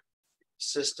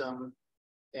system,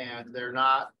 and they're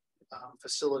not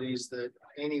facilities that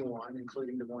anyone,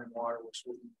 including Des Moines Waterworks,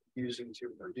 will be using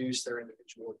to reduce their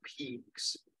individual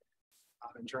peaks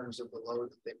in terms of the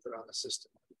load that they put on the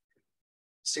system.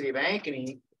 City of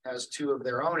Ankeny has 2 of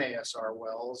their own ASR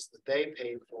wells that they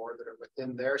paid for that are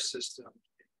within their system,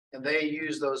 and they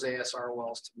use those ASR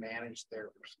wells to manage their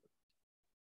peak.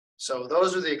 So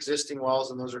those are the existing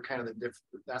wells, and those are kind of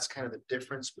that's kind of the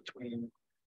difference between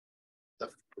the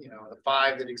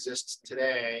 5 that exists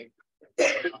today.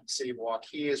 City of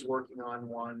Waukee is working on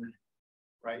one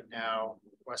right now.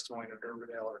 West Des Moines and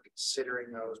Urbandale are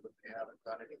considering those, but they haven't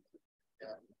done anything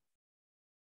yet.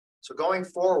 So going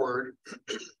forward,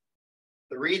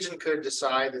 the region could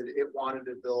decide that it wanted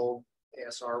to build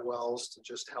ASR wells to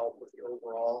just help with the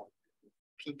overall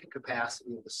peak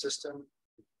capacity of the system.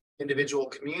 Individual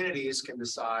communities can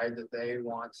decide that they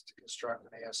want to construct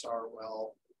an ASR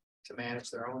well to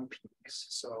manage their own peaks.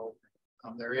 So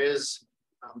there is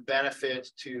benefit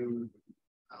to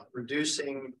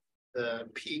reducing the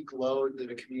peak load that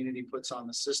a community puts on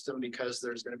the system, because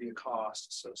there's going to be a cost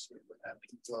associated with that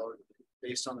peak load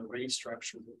based on the rate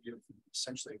structure that you've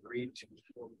essentially agreed to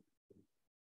for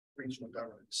regional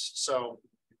governments. So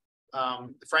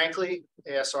Frankly,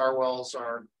 ASR wells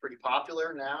are pretty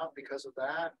popular now because of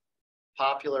that.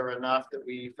 Popular enough that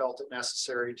we felt it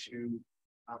necessary to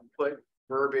put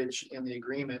verbiage in the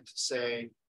agreement to say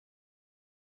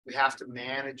we have to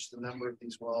manage the number of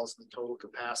these wells and the total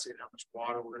capacity and how much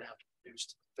water we're going to have to produce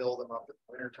to fill them up in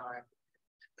the winter time.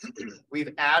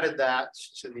 We've added that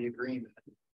to the agreement.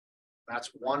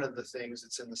 That's one of the things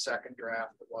that's in the second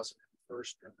draft that wasn't in the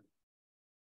first draft.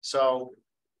 So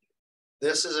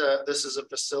this is a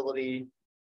facility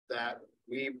that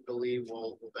we believe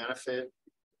will benefit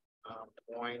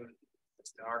Moines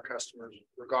and our customers,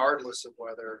 regardless of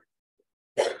whether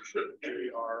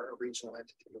we are a regional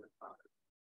entity or not.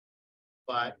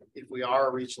 But if we are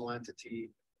a regional entity,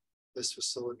 this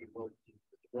facility will be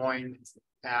the Moines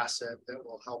asset that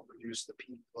will help reduce the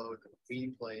peak load that we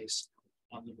place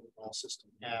on the overall system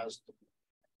as.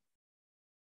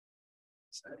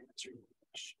 Does that answer your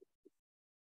question?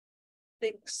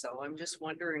 Think so. I'm just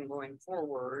wondering going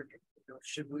forward,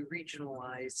 should we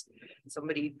regionalize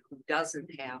somebody who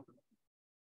doesn't have?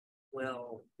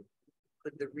 Well,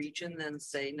 could the region then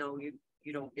say, no, you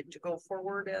don't get to go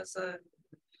forward as a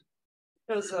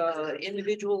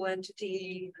individual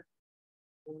entity?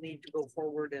 We'll need to go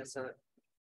forward as a.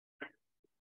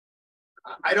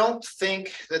 I don't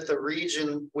think that the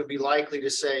region would be likely to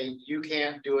say, you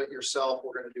can't do it yourself,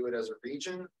 we're going to do it as a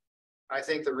region. I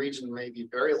think the region may be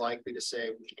very likely to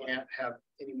say, we can't have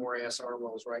any more ASR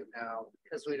wells right now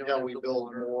Because we don't until have we the build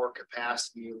water. more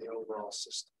capacity in the overall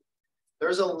system.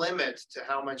 There's a limit to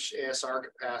how much ASR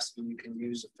capacity you can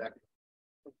use effectively.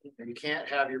 And you can't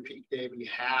have your peak day be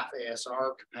half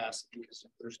ASR capacity because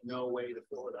there's no way to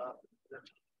fill it up.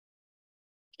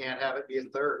 Can't have it be a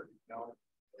third, you know.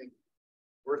 I think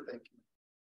we're thinking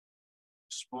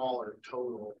smaller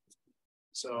total.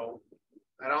 So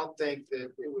I don't think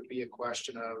that it would be a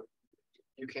question of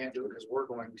you can't do it because we're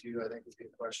going to. I think it'd be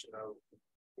a question of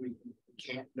we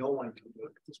can't, no one can do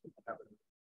it because we don't have a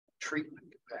treatment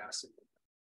capacity.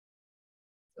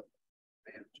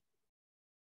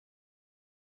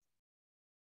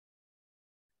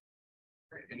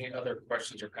 Any other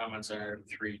questions or comments on item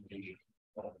 3D?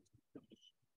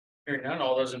 Hearing none,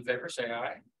 all those in favor say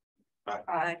aye.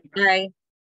 Aye.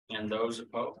 And those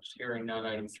opposed, hearing none,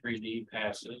 item 3D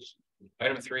passes.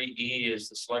 Item 3E is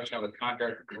the selection of a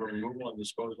contractor for removal and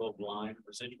disposal of lime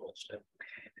residuals.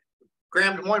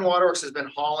 Graham, Des Moines Waterworks has been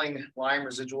hauling lime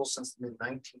residuals since the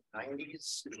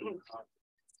mid-1990s.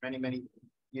 Many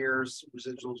years,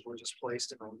 residuals were just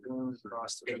placed in lagoons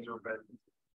across the river, but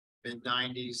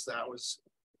mid-90s,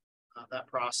 that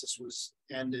process was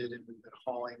ended, and we've been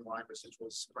hauling lime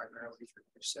residuals primarily for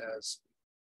use as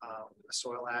a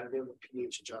soil additive and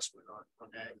pH adjustment on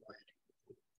ag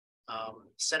land.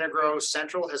 Centegro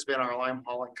Central has been our lime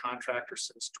hauling contractor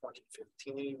since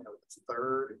 2015, the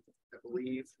third, I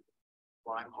believe,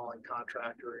 lime hauling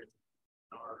contractor in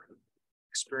our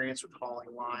experience with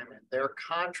hauling lime, and their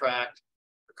contract,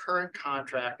 the current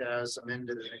contract as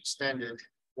amended and extended,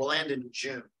 will end in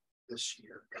June this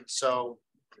year. And so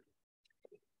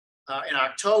in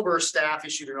October, staff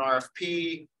issued an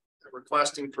RFP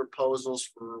requesting proposals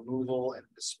for removal and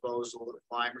disposal of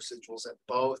lime residuals at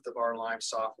both of our lime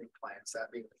softening plants,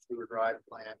 that being the Fluid Drive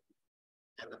plant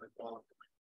and the McMullen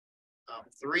plant.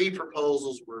 3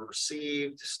 proposals were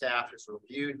received. Staff has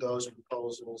reviewed those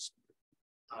proposals,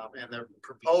 and the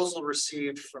proposal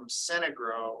received from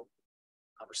Centegro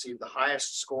received the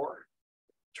highest score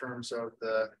in terms of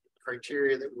the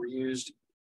criteria that were used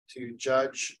to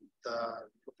judge the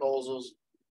proposals,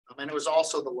 and it was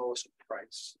also the lowest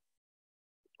price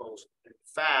proposal. In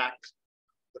fact,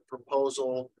 the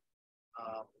proposal,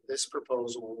 this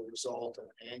proposal will result in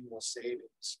an annual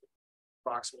savings of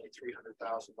approximately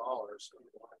 $300,000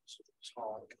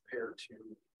 compared to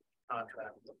the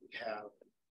contract that we have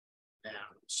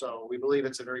now. So we believe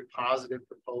it's a very positive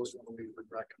proposal, and we would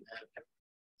recommend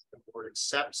the board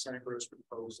accept Centegro's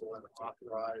proposal and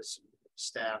authorize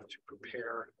staff to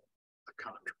prepare a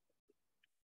contract.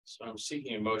 So I'm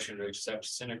seeking a motion to accept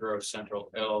Centegro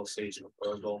Central LLC's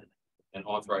proposal and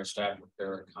authorize staff to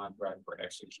prepare a contract for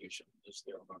execution. Is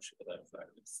there a motion to that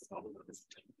effect?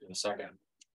 In a second.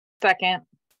 Second.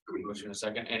 Motion in a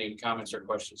second. Any comments or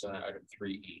questions on item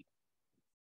 3E?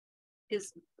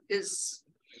 Is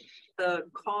the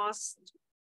cost,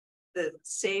 the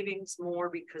savings more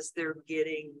because they're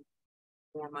getting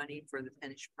more money for the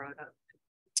finished product?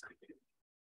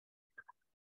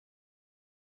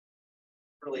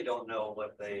 Really don't know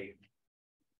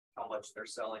how much they're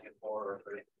selling it for,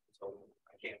 so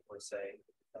I can't really say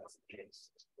that's the case.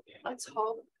 Let's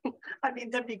hope. I mean,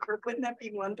 wouldn't that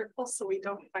be wonderful? So we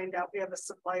don't find out we have a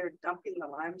supplier dumping the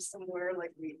lime somewhere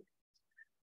like we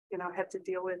had to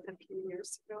deal with a few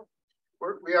years ago.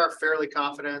 We are fairly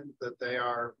confident that they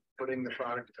are putting the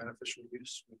product to beneficial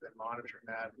use. We've been monitoring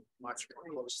that much more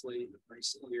closely in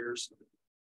recent years.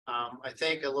 I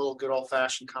think a little good old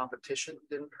fashioned competition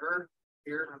didn't hurt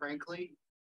here, frankly.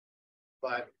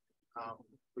 But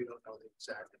we don't know the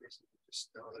exact reason. We just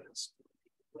know that it's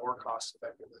more cost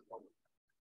effective than what.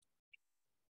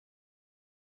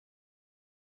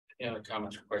 Any other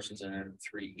comments or questions on item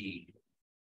 3E?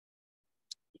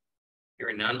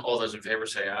 Hearing none, all those in favor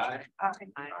say aye.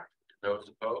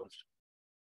 Those opposed?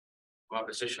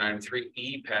 Opposition, item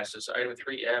 3E passes. Item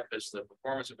 3F is the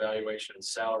performance evaluation and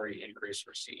salary increase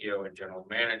for CEO and general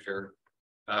manager.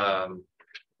 I'll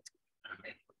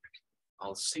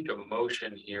seek a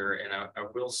motion here, and I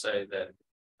will say that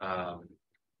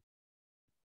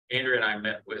Andrea and I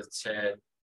met with Ted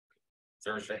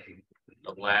Thursday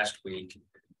of last week,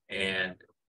 and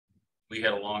we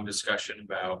had a long discussion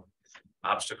about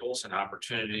obstacles and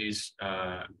opportunities,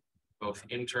 both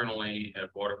internally at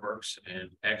Waterworks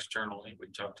and externally. We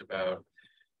talked about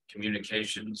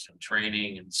communications and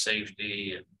training and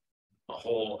safety and a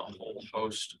whole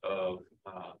host of,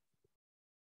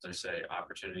 as I say,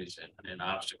 opportunities and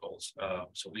obstacles.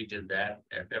 So we did that.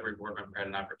 Every board member had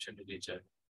an opportunity to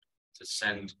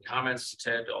send comments to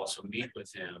Ted, to also meet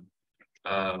with him.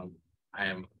 I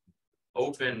am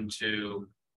open to,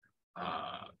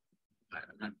 I'm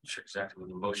not sure exactly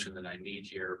the motion that I need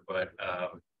here, but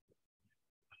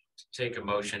take a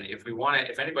motion if we want to,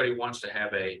 if anybody wants to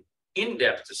have a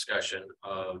in-depth discussion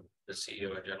of the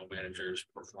CEO and general manager's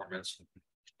performance,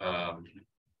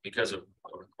 because of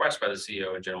a request by the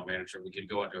CEO and general manager, we could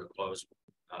go into a closed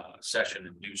session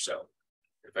and do so.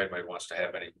 If anybody wants to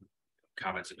have any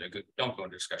comments, don't go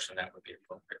into discussion, that would be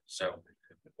appropriate. So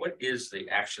what is the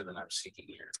action that I'm seeking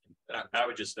here? I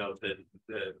would just note that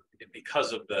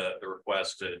because of the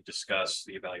request to discuss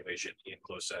the evaluation in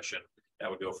closed session, that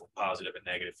would go for positive and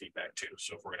negative feedback too.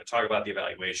 So if we're going to talk about the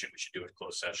evaluation, we should do it in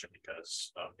closed session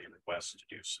because of the request to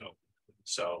do so.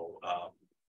 So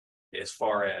as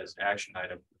far as action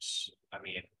items, I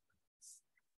mean,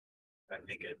 I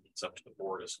think it's up to the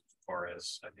board as far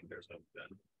as I think there's a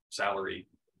salary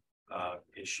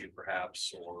issue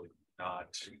perhaps or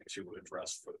not to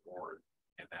address for the board,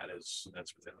 and that's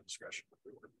within the discretion of the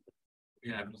board.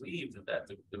 Yeah, I believe that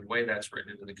the way that's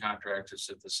written into the contract is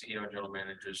that the CEO and general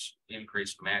manager's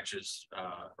increase matches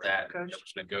that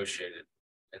was negotiated,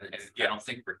 and I don't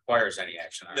think requires any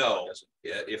action. No,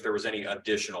 if there was any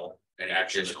additional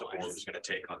action that the board was going to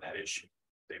take on that issue,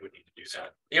 they would need to do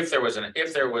that. If there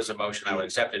was a motion, I would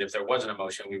accept it. If there wasn't a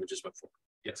motion, we would just move forward.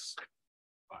 Yes.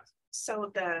 So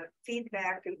the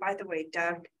feedback, and by the way,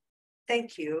 Doug,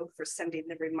 thank you for sending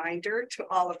the reminder to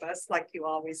all of us like you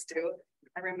always do.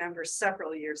 I remember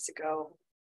several years ago,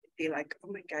 it'd be like,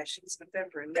 oh my gosh, it's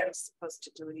November and they're supposed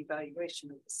to do an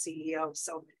evaluation of the CEO.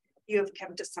 So you have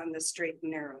kept us on the straight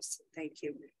and narrow. So thank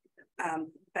you.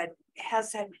 But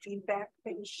has that feedback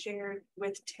been shared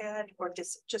with Ted, or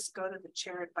does it just go to the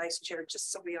chair and vice chair,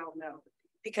 just so we all know?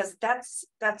 Because that's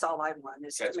all I want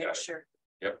is to make sure.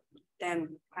 Yep.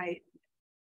 Then I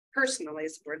personally,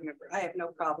 as a board member, I have no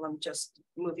problem just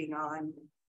moving on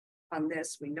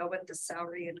this. We know what the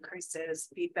salary increase is.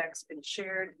 Feedback's been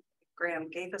shared. Graham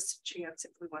gave us a chance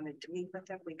if we wanted to meet with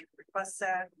him, we could request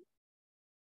that.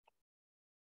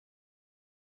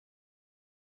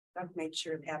 I've made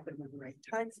sure it happened in the right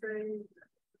time frame.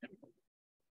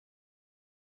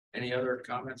 Any other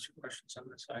comments or questions on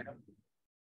this item?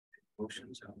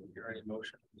 Motions? I don't hear any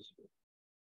motions.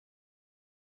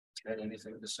 Had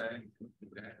anything to say?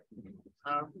 No,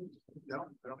 I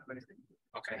don't have anything.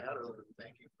 Okay.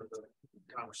 Thank you for the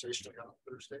conversation on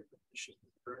Thursday.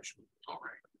 All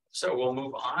right. So we'll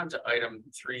move on to item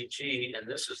 3G, and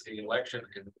this is the election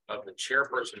of the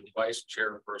chairperson and vice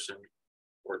chairperson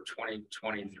for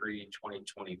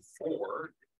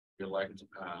 2023-2024. You elect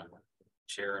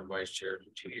chair and vice chair to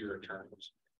 2-year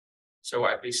terms. So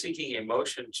I'd be seeking a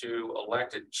motion to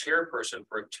elect a chairperson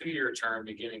for a 2-year term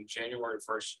beginning January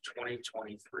 1st,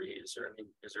 2023. Is there a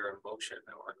motion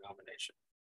or a nomination?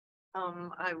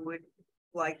 I would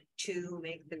like to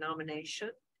make the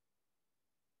nomination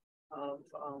of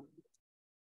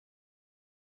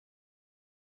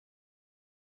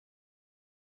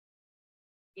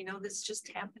this just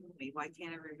happened to me. Why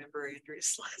can't I remember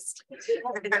Andrea's last name?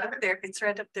 It's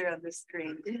right up there on the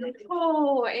screen.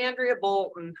 Oh, Andrea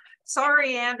Bolton.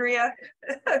 Sorry, Andrea.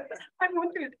 I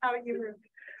wondered how you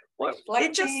were.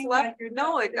 It just left.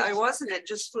 No, I wasn't. It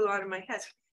just flew out of my head.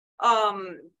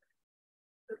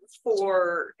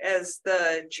 As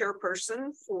the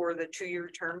chairperson for the 2-year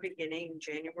term beginning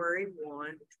January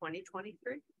 1,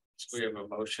 2023. So we have a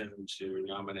motion to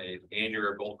nominate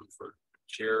Andrea Bolton for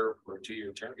chair for a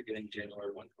 2-year term beginning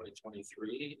January 1,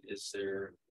 2023. Is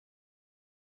there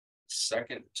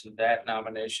second to that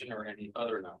nomination or any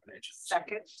other nominations?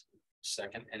 Second.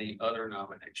 Second, any other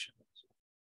nominations?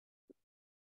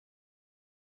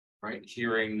 Right,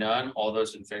 hearing none, all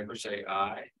those in favor say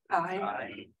aye.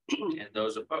 Aye. And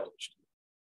those opposed.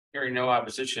 Hearing no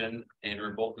opposition,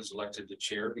 Andrew Bolton is elected to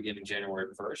chair beginning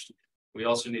January 1st. We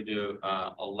also need to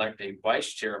elect a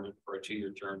vice chairman for a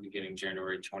 2-year term beginning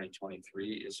January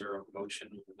 2023. Is there a motion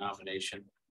or nomination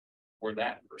for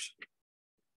that person?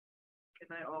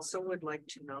 And I also would like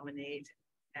to nominate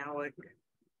Alec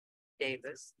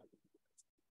Davis.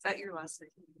 Is that your last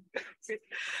name?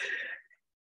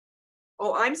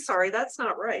 Oh, I'm sorry, that's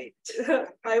not right.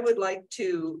 I would like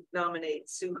to nominate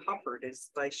Sue Hubbard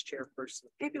as vice chairperson.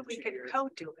 Maybe we could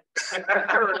co-do it.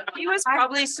 He was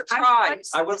probably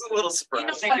surprised. I was a little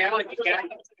surprised. I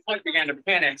began to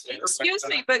panic. Excuse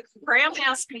me, but Graham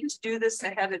asked me to do this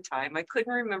ahead of time. I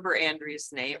couldn't remember Andrea's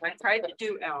name. I tried to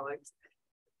do Alex.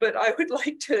 But I would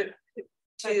like to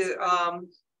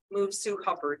move Sue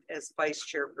Hubbard as vice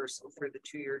chairperson for the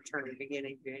 2-year term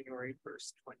beginning January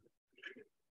 1st, 2020.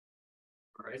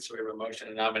 All right, so we have a motion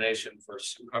and nomination for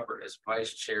Sue Hubbard as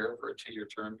vice chair for a 2-year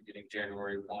term beginning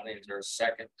January 1. Is there a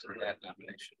second to that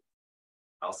nomination?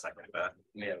 I'll second that.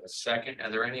 We have a second.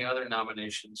 Are there any other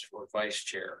nominations for vice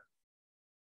chair?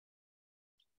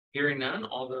 Hearing none,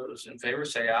 all those in favor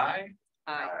say aye.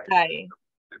 Aye.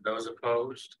 And those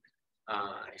opposed?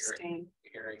 Abstain.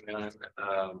 Hearing none,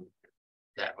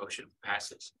 that motion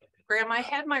passes. Graham, I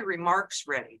had my remarks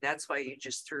ready. That's why you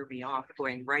just threw me off,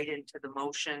 going right into the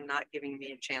motion, not giving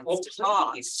me a chance to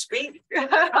talk. Speak.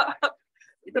 The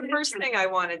first thing I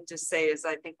wanted to say is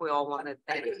I think we all want to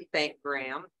thank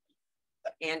Graham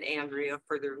and Andrea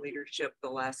for their leadership the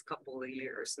last couple of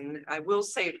years. And I will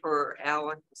say for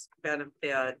Alec's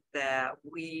benefit that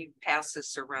we pass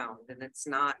this around, and it's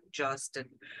not just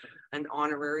an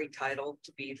honorary title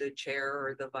to be the chair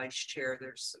or the vice chair.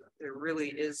 There really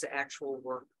is actual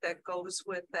work that goes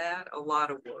with that, a lot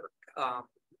of work.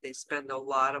 They spend a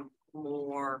lot of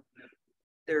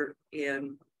they're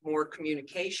in more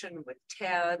communication with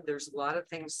Ted. There's a lot of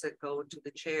things that go to the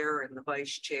chair and the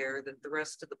vice chair that the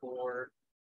rest of the board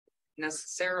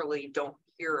necessarily don't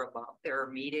hear about. There are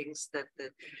meetings that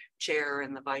the chair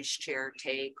and the vice chair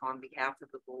take on behalf of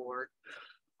the board,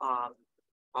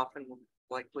 often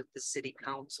like with the city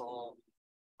council,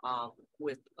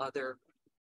 with other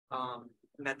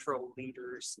metro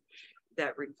leaders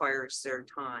that requires their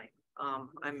time.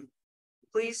 I'm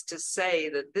pleased to say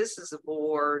that this is a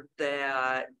board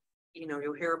that,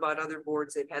 you'll hear about other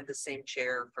boards, they've had the same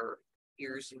chair for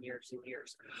years and years and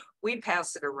years. We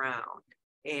pass it around.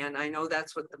 And I know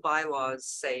that's what the bylaws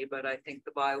say, but I think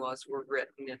the bylaws were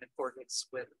written in accordance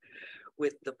with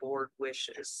the board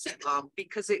wishes,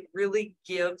 because it really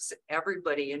gives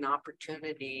everybody an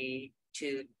opportunity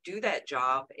to do that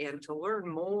job and to learn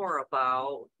more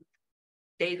about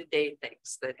day-to-day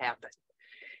things that happen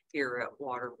here at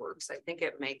Waterworks. I think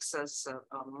it makes us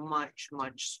a much,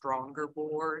 much stronger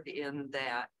board in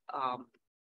that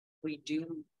we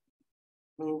do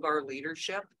move our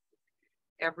leadership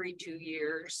every 2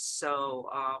 years. So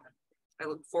I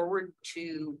look forward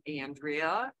to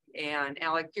Andrea and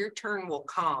Alec, your turn will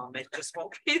come. It just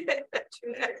won't be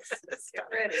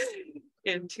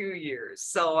in 2 years.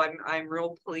 So I'm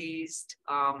real pleased.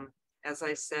 As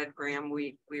I said, Graham,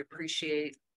 we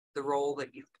appreciate the role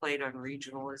that you've played on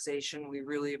regionalization. We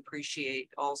really appreciate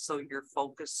also your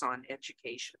focus on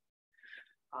education,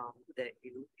 that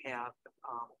you have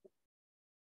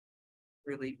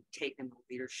really taken the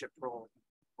leadership role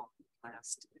the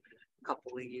last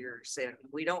couple of years, and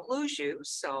we don't lose you.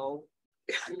 So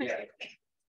Yeah,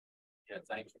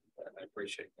 thank you. I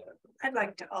appreciate that. I'd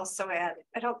like to also add,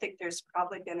 I don't think there's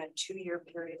probably been a 2-year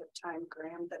period of time,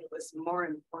 Graham, that it was more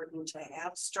important to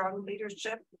have strong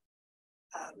leadership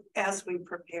as we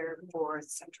prepared for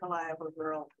Central Iowa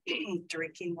rural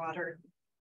drinking water.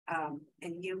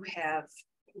 And you have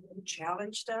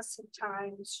challenged us at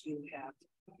times. You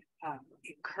have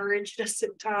encouraged us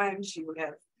at times. You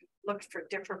have looked for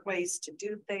different ways to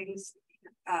do things.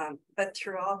 But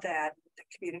through all that, the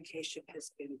communication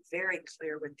has been very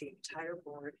clear with the entire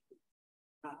board.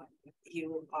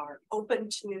 You are open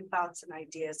to new thoughts and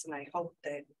ideas, and I hope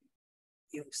that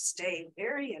you stay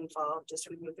very involved as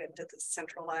we move into the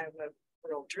Central Iowa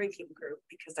Rural Drinking Group,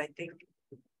 because I think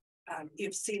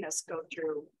you've seen us go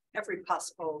through every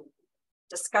possible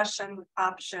discussion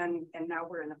option, and now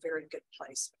we're in a very good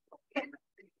place.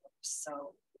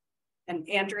 So, and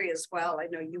Andrea as well, I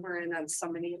know you were in on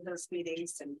so many of those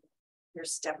meetings, and you're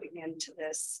stepping into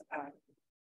this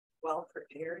well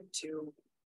prepared to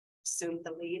assume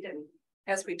the lead. And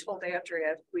as we told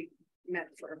Andrea, we met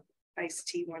for iced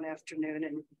tea one afternoon,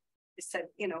 and I said,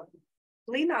 you know,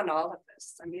 lean on all of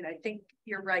us. I mean, I think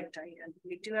you're right, Diane.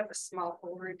 We do have a small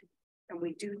board, and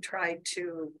we do try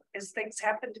to, as things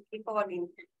happen to people, I mean,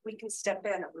 we can step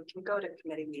in, or we can go to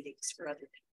committee meetings for other things.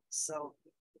 So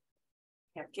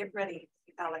yeah, get ready,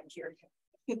 Alec, you're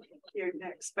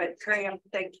next. But Graham,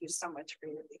 thank you so much for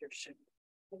your leadership.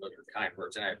 Those are kind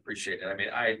words, and I appreciate it. I mean,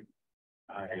 I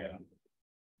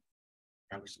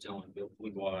was telling Bill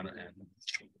Flugon and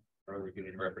our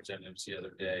union representatives the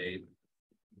other day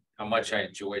how much I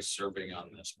enjoy serving on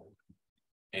this board,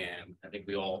 and I think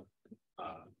we all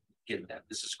get that.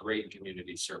 This is great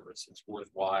community service. It's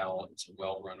worthwhile. It's a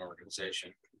well-run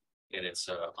organization, and it's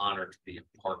an honor to be a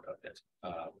part of it.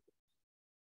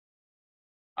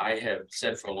 I have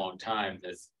said for a long time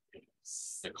that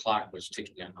the clock was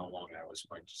ticking on how long I was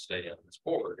going to stay on this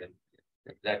board, and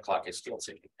that clock is still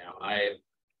ticking now. I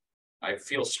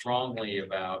feel strongly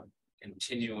about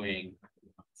continuing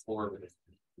forward with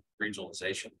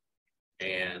regionalization,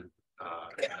 and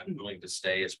I'm willing to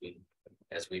stay as we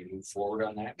move forward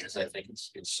on that, because I think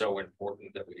it's so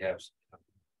important that we have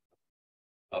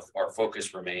our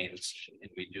focus remains and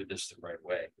we do this the right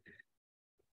way.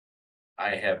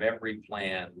 I have every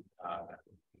plan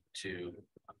to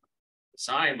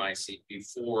sign my seat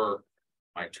before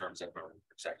my terms up, or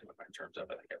exactly what my terms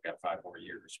up. I think I've got 5 more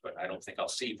years, but I don't think I'll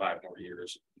see 5 more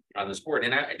years on this board.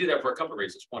 And I do that for a couple of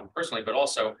reasons. One, personally, but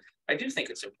also I do think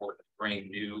it's important to bring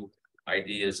new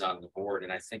ideas on the board.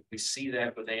 And I think we see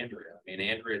that with Andrea. I mean,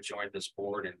 Andrea joined this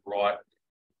board and brought,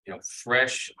 you know,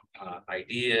 fresh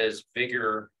ideas,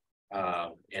 vigor,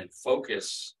 and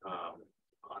focus on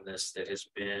this that has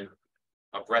been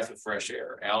a breath of fresh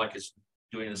air. Alec is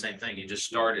doing the same thing. He just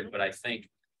started, but I think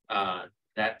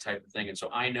that type of thing. And so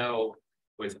I know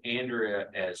with Andrea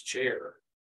as chair,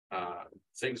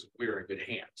 things, we're in good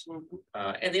hands.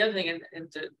 And the other thing,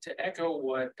 and to echo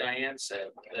what Diane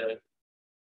said,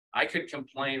 I could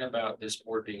complain about this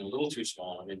board being a little too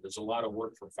small. I mean, there's a lot of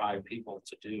work for 5 people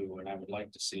to do, and I would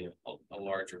like to see a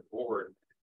larger board.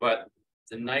 But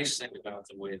the nice thing about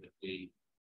the way that we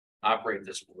operate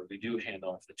this board, we do hand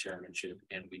off the chairmanship,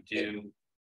 and we do.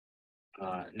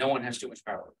 No one has too much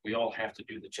power. We all have to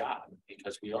do the job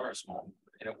because we are a small board,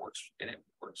 and it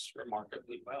works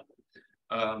remarkably well.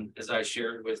 As I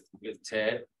shared with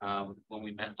Ted when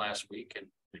we met last week, and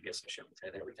I guess I share with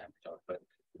Ted every time we talk, but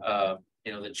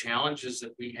you know, the challenges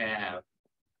that we have,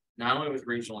 not only with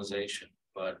regionalization,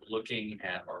 but looking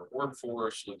at our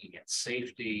workforce, looking at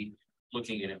safety,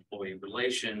 looking at employee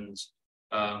relations.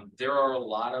 There are a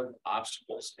lot of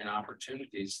obstacles and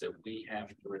opportunities that we have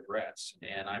to address,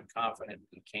 and I'm confident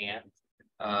we can.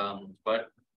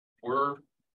 But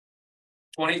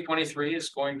 2023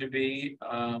 is going to be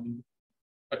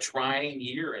a trying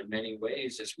year in many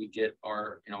ways as we get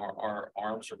our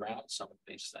arms around some of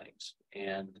these things.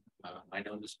 And I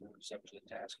know this board is up to the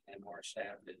task, and our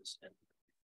staff is.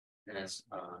 And as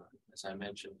I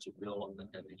mentioned to Bill and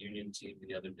the union team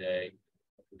the other day,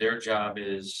 their job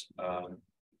is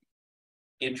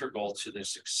integral to the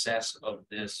success of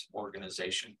this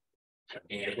organization,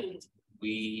 and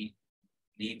we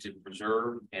need to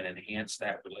preserve and enhance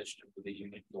that relationship with the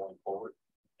union going forward.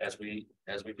 As we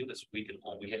do this, we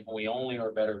only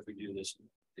are better if we do this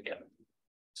together.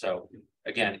 So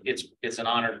again, it's an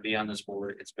honor to be on this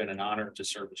board. It's been an honor to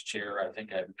serve as chair. I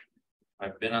think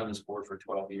I've been on this board for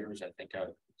 12 years. I think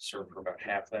I've served for about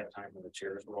half that time in the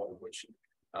chair's role, which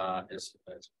is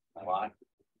a lot,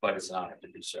 but it's an honor to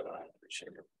do so. And I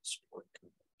appreciate your support.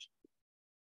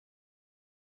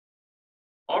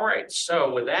 All right.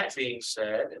 So with that being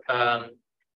said,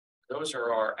 those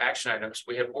are our action items.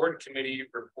 We have board committee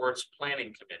reports,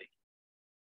 planning committee.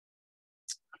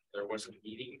 There was a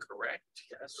meeting, correct?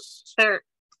 Yes. There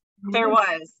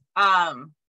was.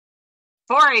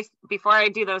 Before I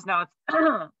do those notes,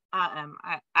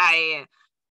 I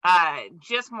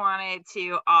just wanted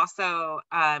to also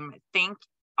thank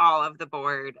all of the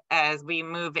board as we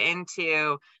move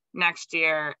into next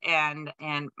year and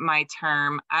my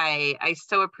term. I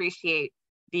so appreciate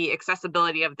the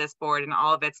accessibility of this board and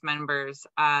all of its members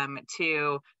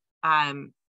to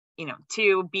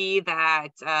be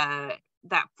that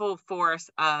full force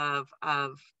of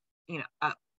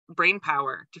brain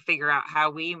power to figure out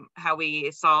how we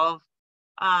solve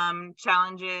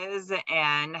challenges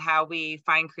and how we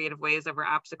find creative ways over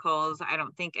obstacles. I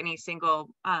don't think any single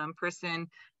person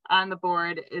on the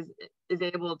board is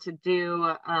able to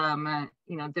do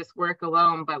this work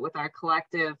alone, but with our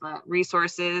collective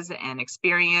resources and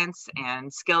experience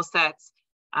and skill sets,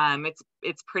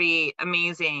 It's pretty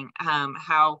amazing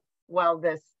how well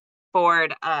this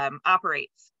board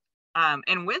operates.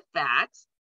 And with that,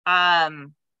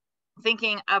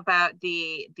 thinking about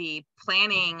the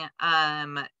planning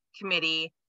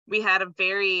committee, we had a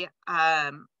very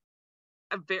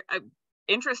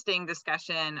interesting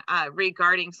discussion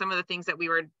regarding some of the things that we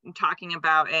were talking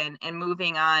about and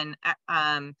moving on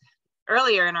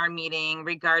earlier in our meeting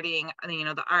regarding, you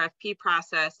know, the RFP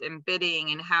process and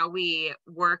bidding and how we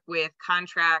work with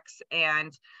contracts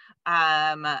and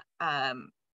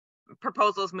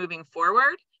proposals moving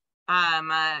forward.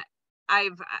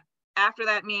 After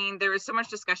that meeting, there was so much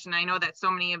discussion. I know that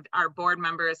so many of our board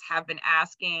members have been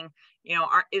asking, you know,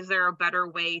 is there a better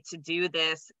way to do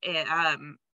this?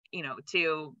 You know,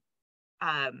 to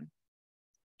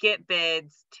get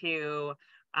bids, to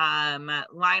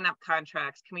line up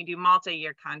contracts. Can we do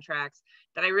multi-year contracts?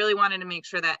 That I really wanted to make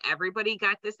sure that everybody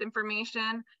got this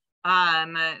information.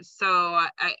 So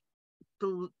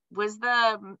was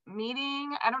the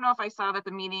meeting, I don't know if I saw that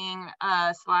the meeting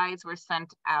slides were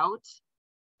sent out,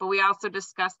 but we also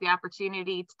discussed the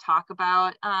opportunity to talk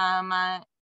about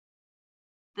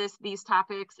these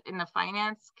topics in the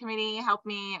finance committee. Help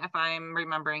me if I'm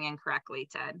remembering incorrectly,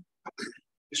 Ted.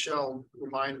 Michelle,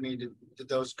 remind me, did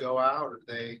those go out, or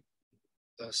the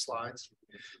slides?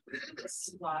 The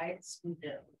slides,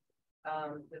 no.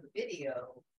 The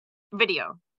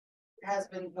Video has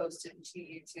been posted to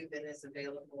YouTube and is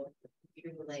available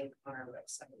through the link on our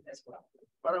website as well.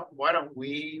 Why don't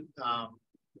we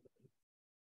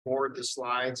forward the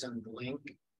slides and the link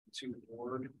to the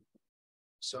board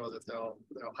so that they'll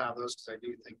have those, because I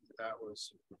do think that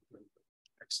was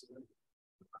excellent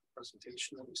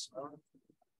presentation that we saw.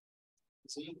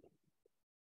 See,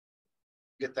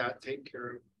 get that taken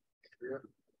care of.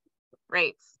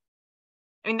 Right.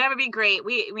 I mean, that would be great.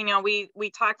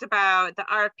 We talked about the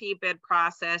RFP bid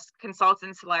process,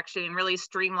 consultant selection, really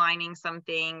streamlining some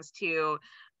things to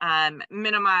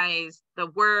minimize the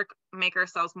work, make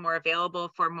ourselves more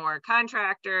available for more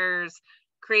contractors,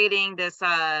 creating this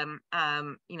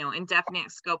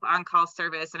indefinite scope on-call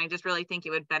service. And I just really think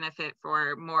it would benefit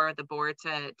for more of the board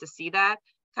to see that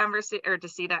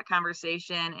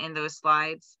conversation in those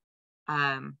slides.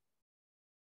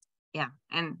 Yeah,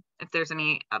 and if there's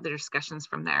any other discussions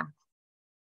from there.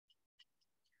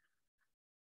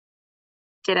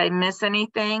 Did I miss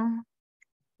anything?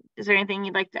 Is there anything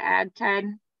you'd like to add, Ted?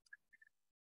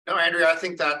 No, Andrea, I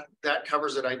think that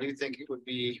covers it. I do think it would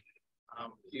be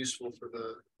useful for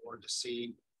the board to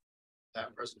see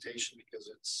that presentation, because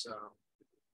it's I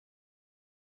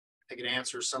think it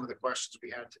answers some of the questions we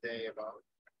had today about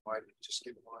why did we just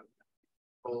get one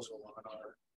proposal on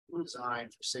our design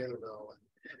for Saylorville,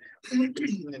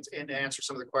 and answer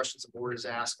some of the questions the board has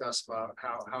asked us about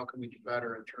how can we do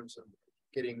better in terms of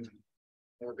getting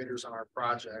more bidders on our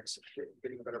projects,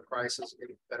 getting better prices,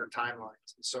 getting better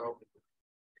timelines. And so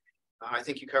I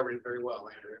think you covered it very well,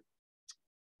 Andrew.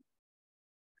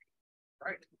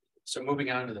 Right. So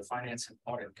moving on to the Finance and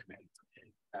Audit Committee.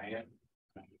 Diane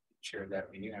chaired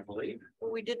that meeting, I believe.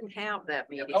 Well, we didn't have that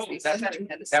meeting. Oh, that was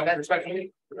a special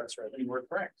meeting. That's right. You were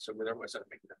correct. So there was a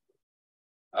meeting.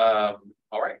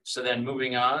 All right. So then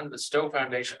moving on, the Stowe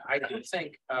Foundation. I do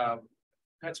think had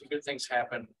some good things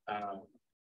happen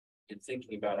in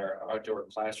thinking about our outdoor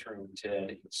classroom,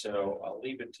 Ted. So I'll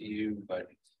leave it to you, but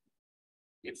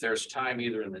if there's time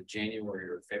either in the January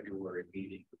or February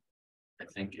meeting, I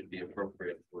think it'd be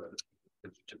appropriate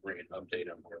to bring an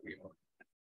update on where we are.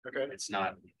 Okay. It's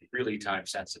not really time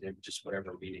sensitive, just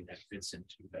whatever meeting that fits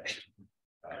into that.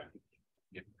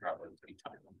 You can probably be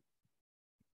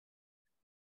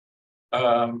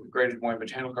time. Greater Des Moines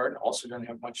Botanical Garden also don't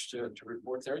have much to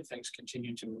report there. Things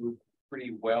continue to move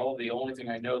pretty well. The only thing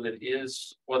I know that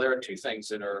is, well, there are two things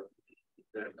that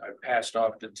I passed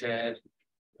off to Ted.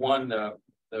 One, the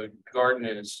garden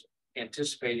is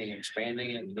anticipating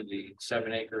expanding into the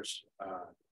 7 acres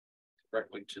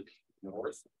directly to the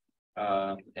north.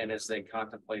 And as they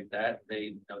contemplate that,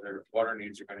 they know their water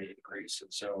needs are going to increase.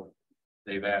 And so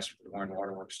they've asked for the Moines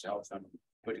Waterworks to help them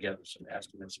put together some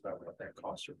estimates about what that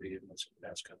cost would be and what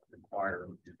that's going to require.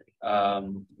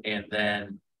 And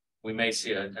then we may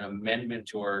see an amendment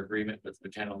to our agreement with the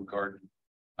Botanical Garden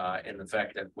in the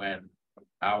fact that when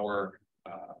our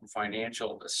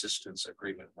financial assistance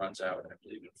agreement runs out, I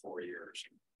believe in 4 years,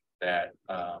 that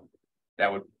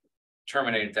would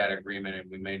terminate that agreement, and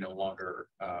we may no longer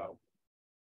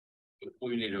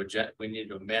we need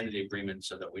to amend the agreement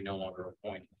so that we no longer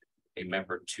appoint a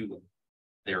member to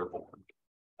their board.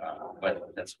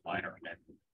 But that's a minor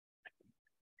amendment.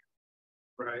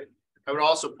 Right. I would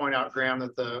also point out, Graham,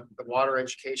 that the water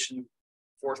education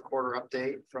fourth quarter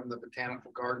update from the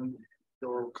Botanical Garden.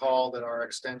 You'll recall that our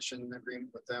extension agreement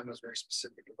with them was very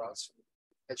specific about some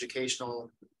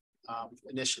educational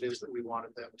initiatives that we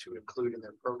wanted them to include in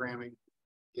their programming.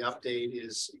 The update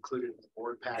is included in the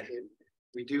board packet.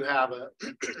 We do have a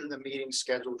meeting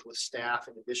scheduled with staff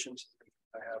in addition to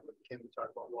I have with Kim to talk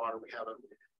about water. We have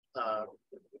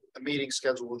a meeting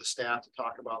scheduled with the staff to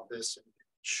talk about this and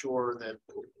ensure that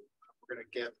we're going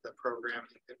to get the program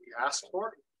that we asked for.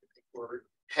 I think we're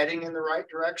heading in the right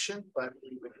direction, but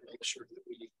we want to make sure that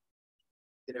we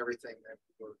get everything that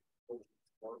we're looking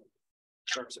for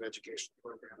in terms of education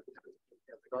program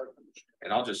at the garden.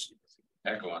 And I'll just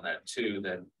echo on that too,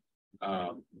 that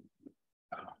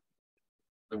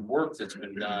the work that's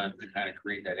been done to kind of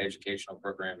create that educational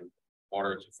program,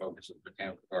 water as a focus of the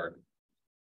Botanical Garden,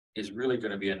 is really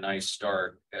going to be a nice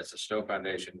start as the Stowe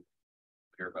Foundation,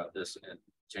 hear about this in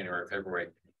January, February,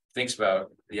 thinks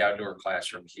about the outdoor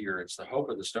classroom here. It's the hope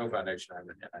of the Stowe Foundation and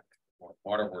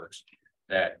Waterworks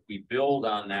that we build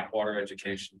on that water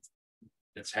education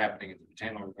that's happening in the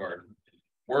Botanical Garden,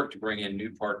 work to bring in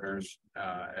new partners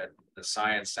at the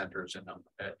science centers and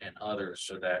others,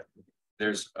 so that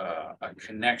there's a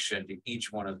connection to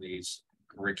each one of these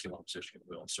curriculums, if you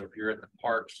will. So if you're at the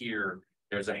park here,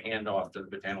 there's a handoff to the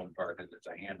Botanical Garden, there's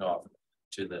a handoff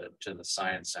to the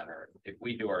science center. If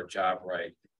we do our job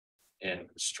right and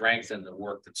strengthen the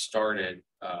work that started,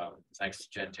 thanks to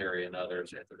Jen Terry and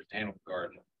others at the Botanical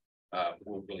Garden,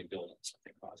 we'll really build on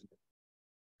something positive.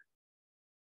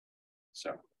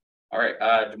 So, all right,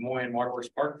 Des Moines Waterworks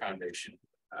Park Foundation,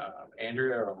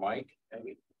 Andrea or Mike,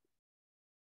 maybe.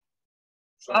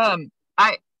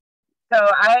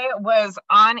 I was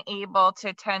unable to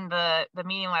attend the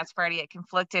meeting last Friday. It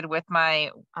conflicted with my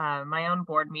my own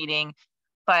board meeting,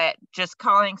 but just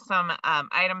calling some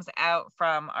items out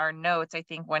from our notes. I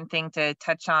think one thing to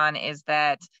touch on is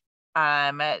that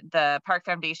the Park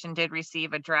Foundation did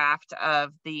receive a draft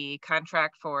of the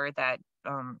contract for that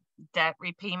debt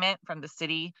repayment from the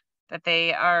city that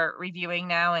they are reviewing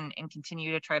now and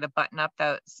continue to try to button up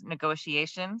those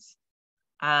negotiations.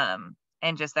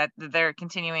 And just that they're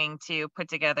continuing to put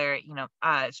together, you know,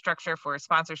 structure for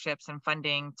sponsorships and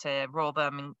funding to roll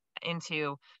them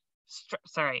into,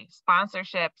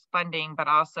 sponsorships, funding, but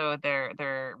also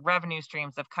their revenue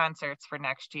streams of concerts for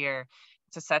next year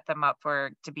to set them up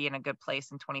to be in a good place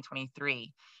in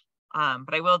 2023.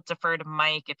 But I will defer to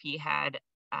Mike if he had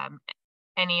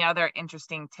any other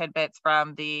interesting tidbits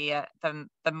from the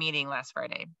meeting last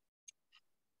Friday.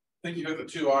 I think you hit the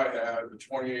two I had, the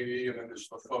 2080, and then just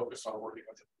the focus on working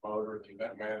with the promoter and the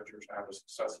event managers to have a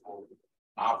successful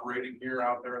operating year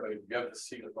out there. They've yet to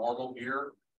see a normal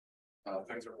year.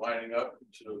 Things are lining up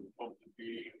to hope to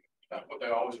be what they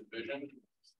always envisioned,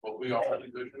 what we all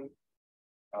envisioned.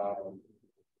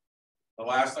 The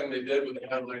last thing they did with the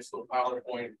headlines, the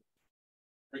PowerPoint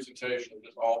presentation,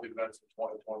 just all the events in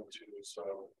 2022.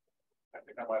 So I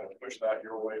think I might have pushed that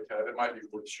your way, Ted. It might be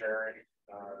worth sharing.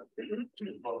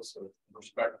 Folks a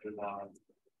perspective on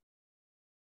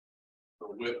the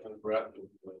width and breadth of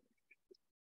the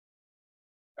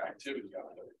activity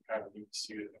out there. You kind of need to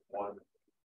see it in one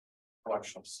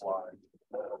collection of slides.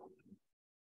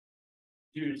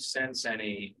 Do you sense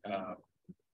any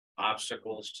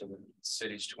obstacles to the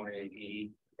city's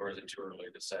 28E, or is it too early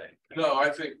to say? No, I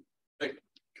think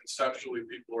conceptually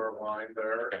people are aligned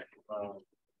there. Okay.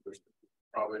 There's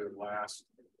probably the last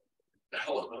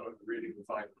element of reading the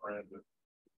fine print, but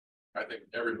I think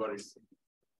everybody's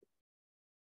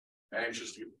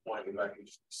anxious to get the point that I can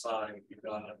just sign, be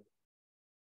done,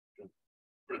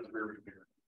 put it in the rear view mirror.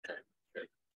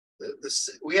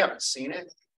 Okay. We haven't seen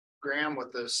it, Graham,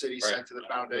 what the city Right. sent to the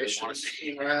foundation.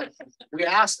 We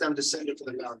asked them to send it to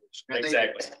the foundation.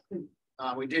 Exactly.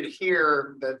 We did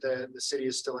hear that the city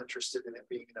is still interested in it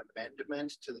being an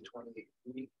amendment to the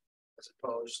 28E as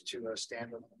opposed to a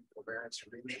standalone forbearance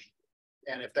agreement.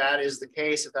 And if that is the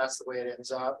case, if that's the way it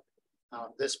ends up,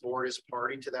 this board is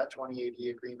party to that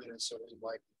 28E agreement, and so we'd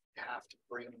like to have to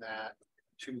bring that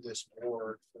to this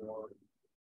board for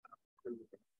approval.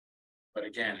 But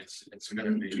again, it's going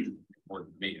to be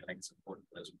important to me. I think it's important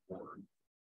as a board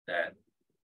that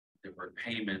the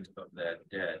repayment of that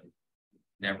debt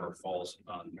never falls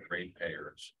on the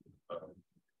ratepayers.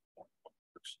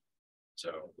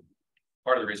 So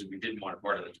part of the reason we didn't want a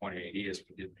part of the 28E is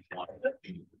we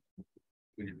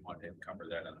didn't want to encumber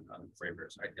that on the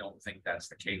ratepayers. I don't think that's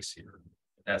the case here.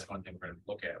 That's one thing we're going to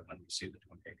look at when we see the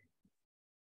 28E.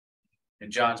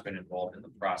 And John's been involved in the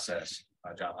process.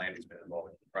 John Landy's been involved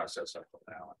in the process up till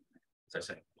now. As I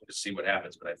said, we'll just see what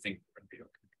happens, but I think we're going to be okay.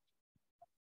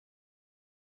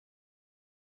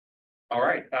 All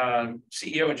right,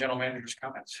 CEO and general manager's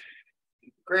comments.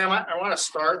 Graham, I want to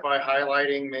start by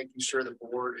highlighting, making sure the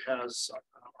board has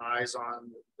eyes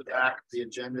on the back of the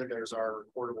agenda. There's our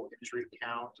reportable injury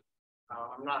count.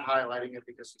 I'm not highlighting it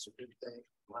because it's a good thing.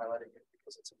 I'm highlighting it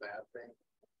because it's a bad thing.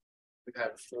 We've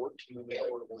had 14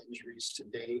 reportable injuries to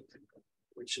date,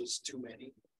 which is too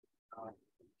many.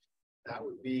 That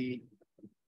would be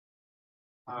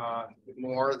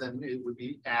more than it would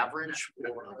be average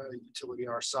for a utility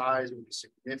our size. It would be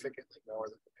significantly more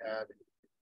than we've had in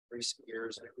recent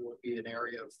years, and it will be an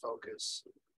area of focus.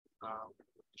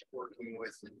 Working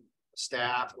with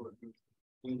staff, working with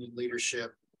union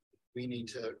leadership, we need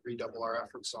to redouble our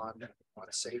efforts on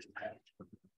safety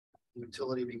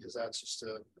utility, because that's just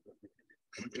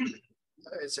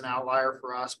it's an outlier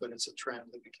for us, but it's a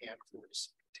trend that we can't afford to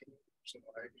continue. So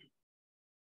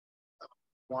I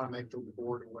want to make the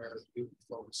board aware that we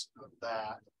focus on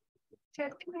that.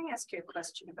 Ted, can I ask you a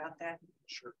question about that?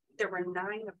 Sure. There were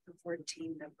 9 of the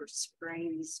 14 that were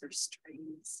sprains or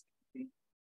strains.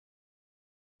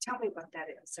 Tell me what that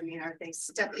is. I mean, are they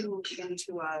stepping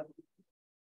into a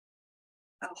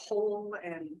hole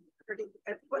and hurting?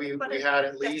 We had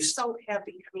at least so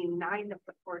heavy. I mean, 9 of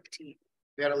the 14.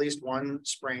 We had at least one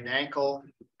sprained ankle.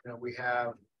 You know, we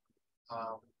have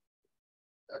a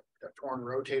torn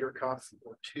rotator cuff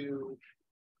or 2.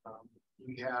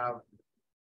 We have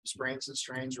sprains and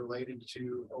strains related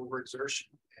to overexertion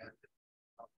and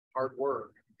hard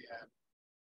work.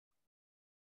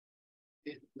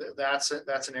 And that's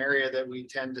an area that we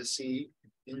tend to see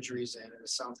injuries in.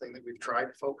 It's something that we've tried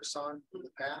to focus on in the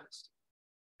past.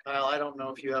 Kyle, I don't know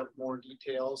if you have more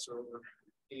details, or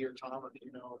he or Tom, if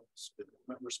you know,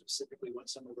 remember specifically what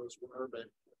some of those were, but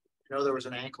you know there was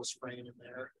an ankle sprain in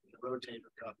there, a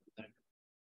rotator cuff in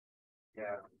there.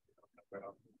 Yeah.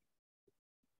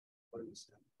 What is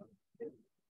that?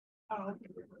 Oh.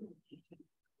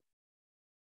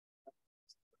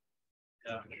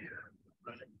 Yeah.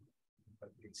 Right.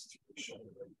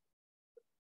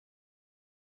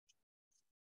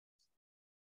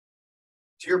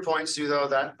 To your point, Sue, though,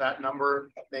 that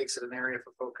number makes it an area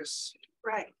for focus.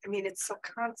 Right. I mean, it's so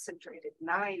concentrated,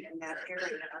 9 in that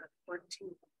area out of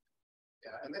 14.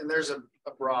 Yeah, and there's a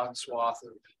broad swath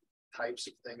of types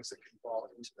of things that can fall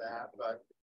into that, but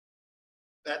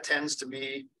that tends to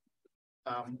be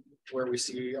where we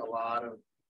see a lot of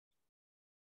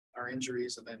our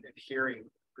injuries. And then hearing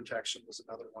protection was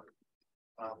another one.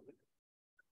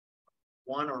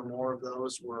 One or more of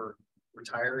those were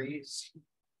retirees,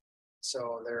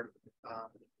 so they're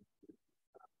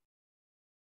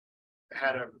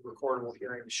had a recordable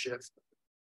hearing shift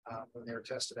when they were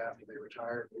tested after they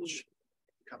retired, which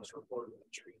becomes reportable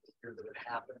injury the year that it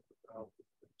happened.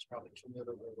 It's probably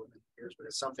cumulative over many years, but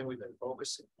it's something we've been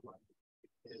focusing on,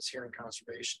 is hearing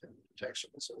conservation and protection.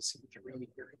 So it's 3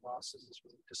 hearing losses is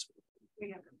really disappointing. We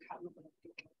have a problem with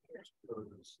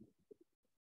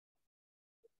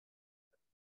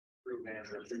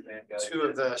Two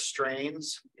of the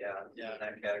strains. Yeah, in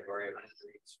that category of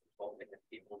injuries, resulting in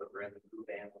people that were in the crew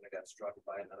van when they got struck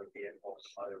by another vehicle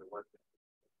while they were working.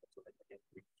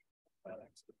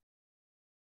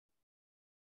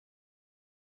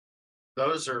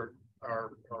 Those are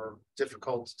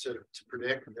difficult to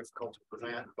predict and difficult to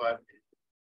prevent, but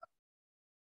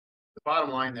the bottom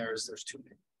line there is there's too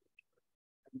many.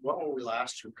 What were we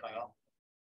last year, Kyle?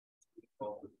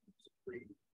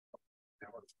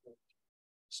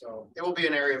 So it will be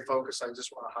an area of focus. I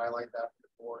just want to highlight that for the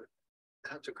board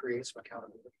to create some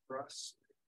accountability for us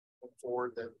going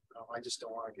forward. That I just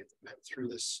don't want to get through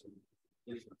this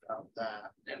without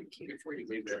that. And before you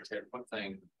leave there, Ted, one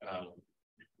thing I'd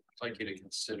like you to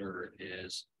consider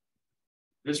is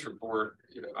this report,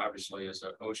 obviously, is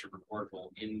an OSHA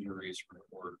reportable injuries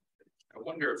report. I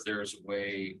wonder if there's a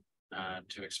way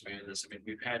to expand this. I mean,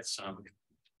 we've had some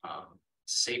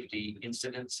safety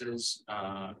incidences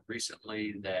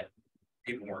recently that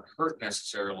people weren't hurt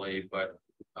necessarily, but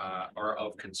are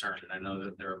of concern. And I know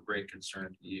that they're of great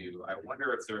concern to you. I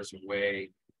wonder if there's a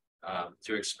way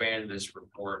to expand this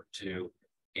report to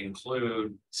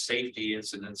include safety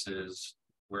incidences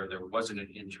where there wasn't an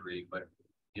injury, but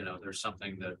there's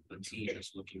something that the team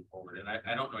is looking forward. And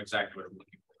I don't know exactly what I'm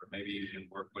looking for. Maybe you can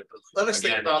work with Let us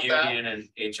think about that. Union and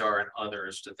HR and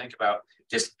others to think about,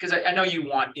 just because I know you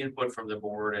want input from the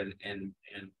board and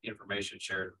information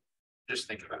shared. Just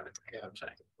think about it. Yeah, I'm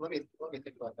saying. Let me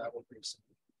think about that. We'll bring some.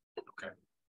 Okay.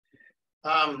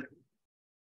 I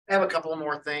have a couple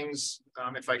more things,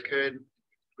 if I could,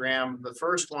 Graham. The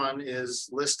first one is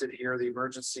listed here, the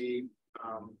emergency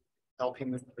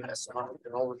helping with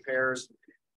all repairs.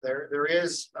 There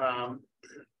is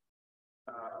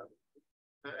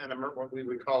what we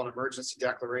would call an emergency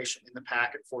declaration in the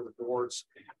packet for the board's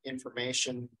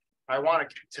information. I want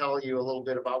to tell you a little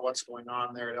bit about what's going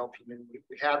on there at LP Moon.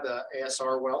 We had the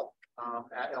ASR well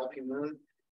at LP Moon.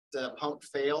 The pump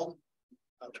failed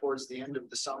towards the end of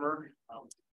the summer,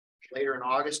 later in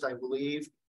August, I believe.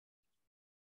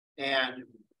 And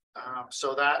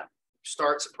so that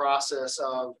starts a process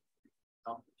of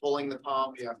pulling the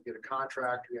pump. You have to get a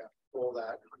contractor, you have to pull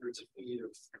that hundreds of feet of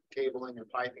cabling and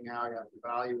piping out, you have to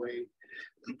evaluate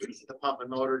the pump and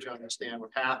motor to understand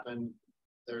what happened.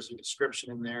 There's a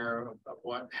description in there of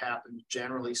what happened.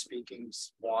 Generally speaking,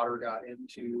 water got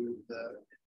into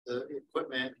the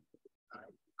equipment,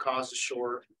 caused a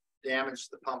short, damaged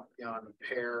the pump beyond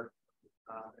repair.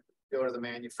 Go to the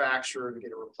manufacturer to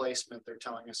get a replacement. They're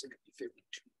telling us it could be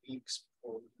 52 weeks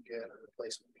before we can get a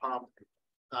replacement pump.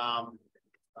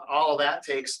 All of that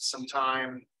takes some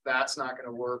time. That's not going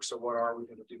to work. So what are we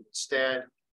going to do instead?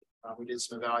 We did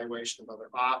some evaluation of other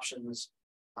options.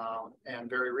 And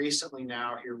very recently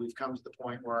now here, we've come to the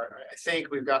point where I think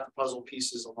we've got the puzzle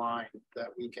pieces aligned that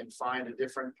we can find a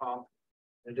different pump,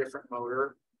 a different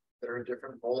motor that are a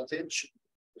different voltage,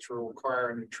 which will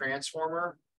require a new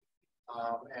transformer.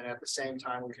 And at the same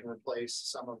time, we can replace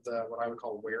some of the, what I would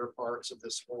call wear parts of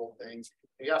this whole thing.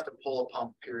 You have to pull a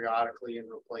pump periodically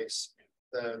and replace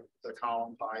the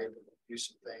column pipe and do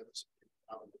some things.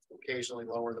 Occasionally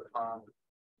lower the pump.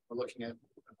 We're looking at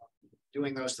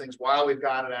doing those things while we've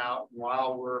got it out,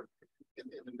 while we're in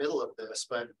the middle of this.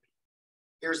 But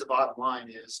here's the bottom line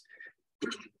is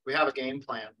we have a game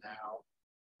plan now,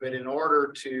 but in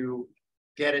order to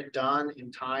get it done in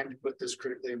time to put this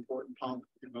critically important pump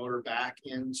and motor back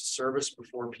in service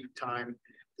before peak time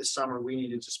this summer, we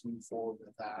need to just move forward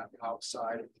with that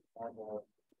outside of the normal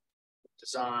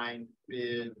design,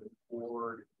 bid,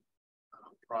 board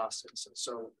process. And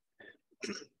so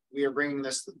we are bringing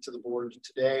this to the board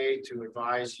today to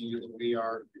advise you that we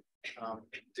are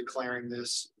declaring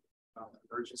this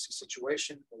emergency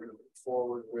situation. We're going to move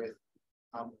forward with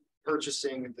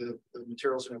purchasing the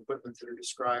materials and equipment that are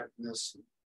described in this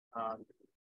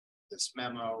this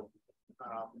memo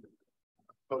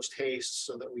post haste,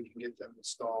 so that we can get them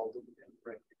installed and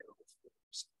ready to go.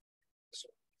 So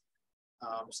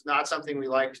it's not something we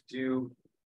like to do.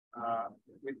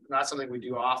 Not something we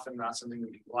do often. Not something we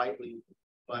do lightly.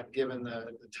 But given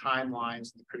the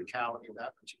timelines and the criticality of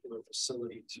that particular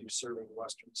facility to serving the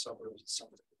western suburbs, it's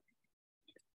something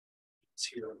it's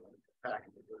here in the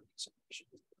packet.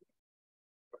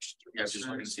 Yeah, just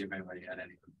wanted to see if anybody had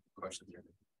any questions.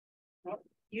 Well,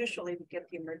 usually we get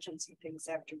the emergency things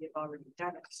after you've already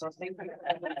done it, so thank you.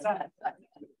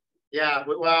 Yeah,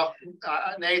 well,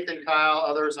 Nathan, Kyle,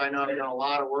 others I know have done a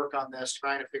lot of work on this,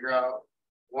 trying to figure out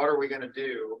what are we going to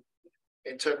do.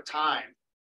 It took time.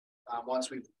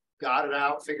 Once we got it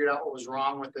out, figured out what was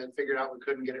wrong with it, figured out we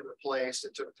couldn't get it replaced.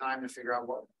 It took time to figure out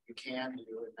what we can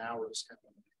do, and now we're just kind of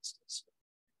in the instance.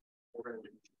 We're going to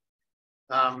do.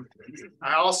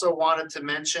 I also wanted to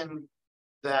mention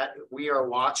that we are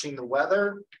watching the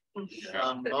weather.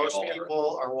 Most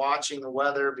people are watching the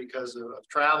weather because of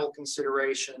travel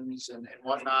considerations and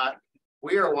whatnot.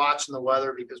 We are watching the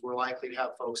weather because we're likely to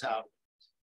have folks out.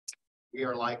 We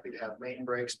are likely to have main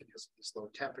breaks because of these low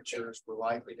temperatures. We're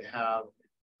likely to have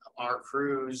our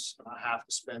crews have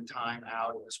to spend time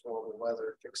out in this horrible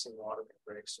weather fixing water main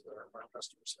breaks so that our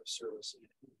customers have service.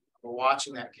 We're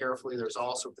watching that carefully. There's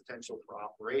also potential for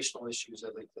operational issues,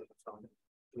 I think, from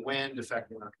the wind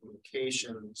affecting our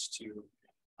communications to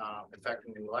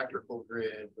affecting the electrical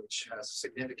grid, which has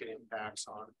significant impacts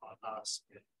on us.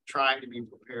 Trying to be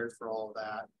prepared for all of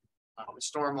that. A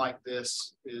storm like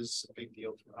this is a big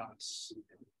deal for us,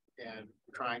 and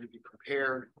trying to be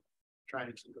prepared, trying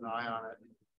to keep an eye on it.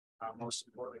 Most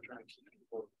importantly, trying to keep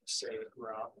people safe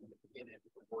throughout in it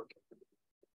working.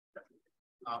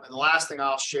 And the last thing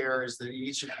I'll share is that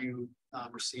each of you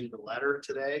received a letter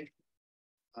today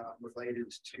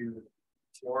related to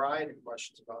fluoride and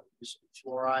questions about the use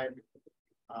of fluoride.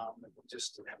 We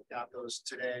just got those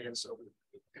today, and so we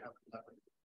have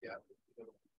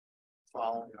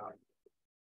following up.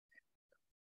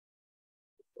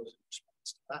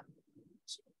 So that's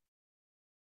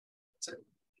it.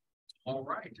 All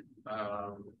right.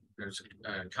 There's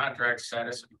a contract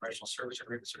status and professional service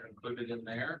agreements are included in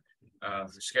there.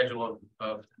 The schedule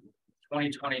of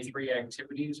 2023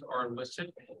 activities are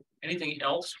listed. Anything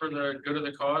else for the good of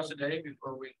the cause today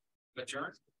before we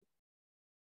adjourn?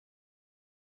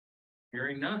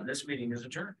 Hearing none, this meeting is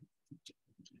adjourned.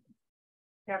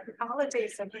 Happy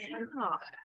holidays, everyone.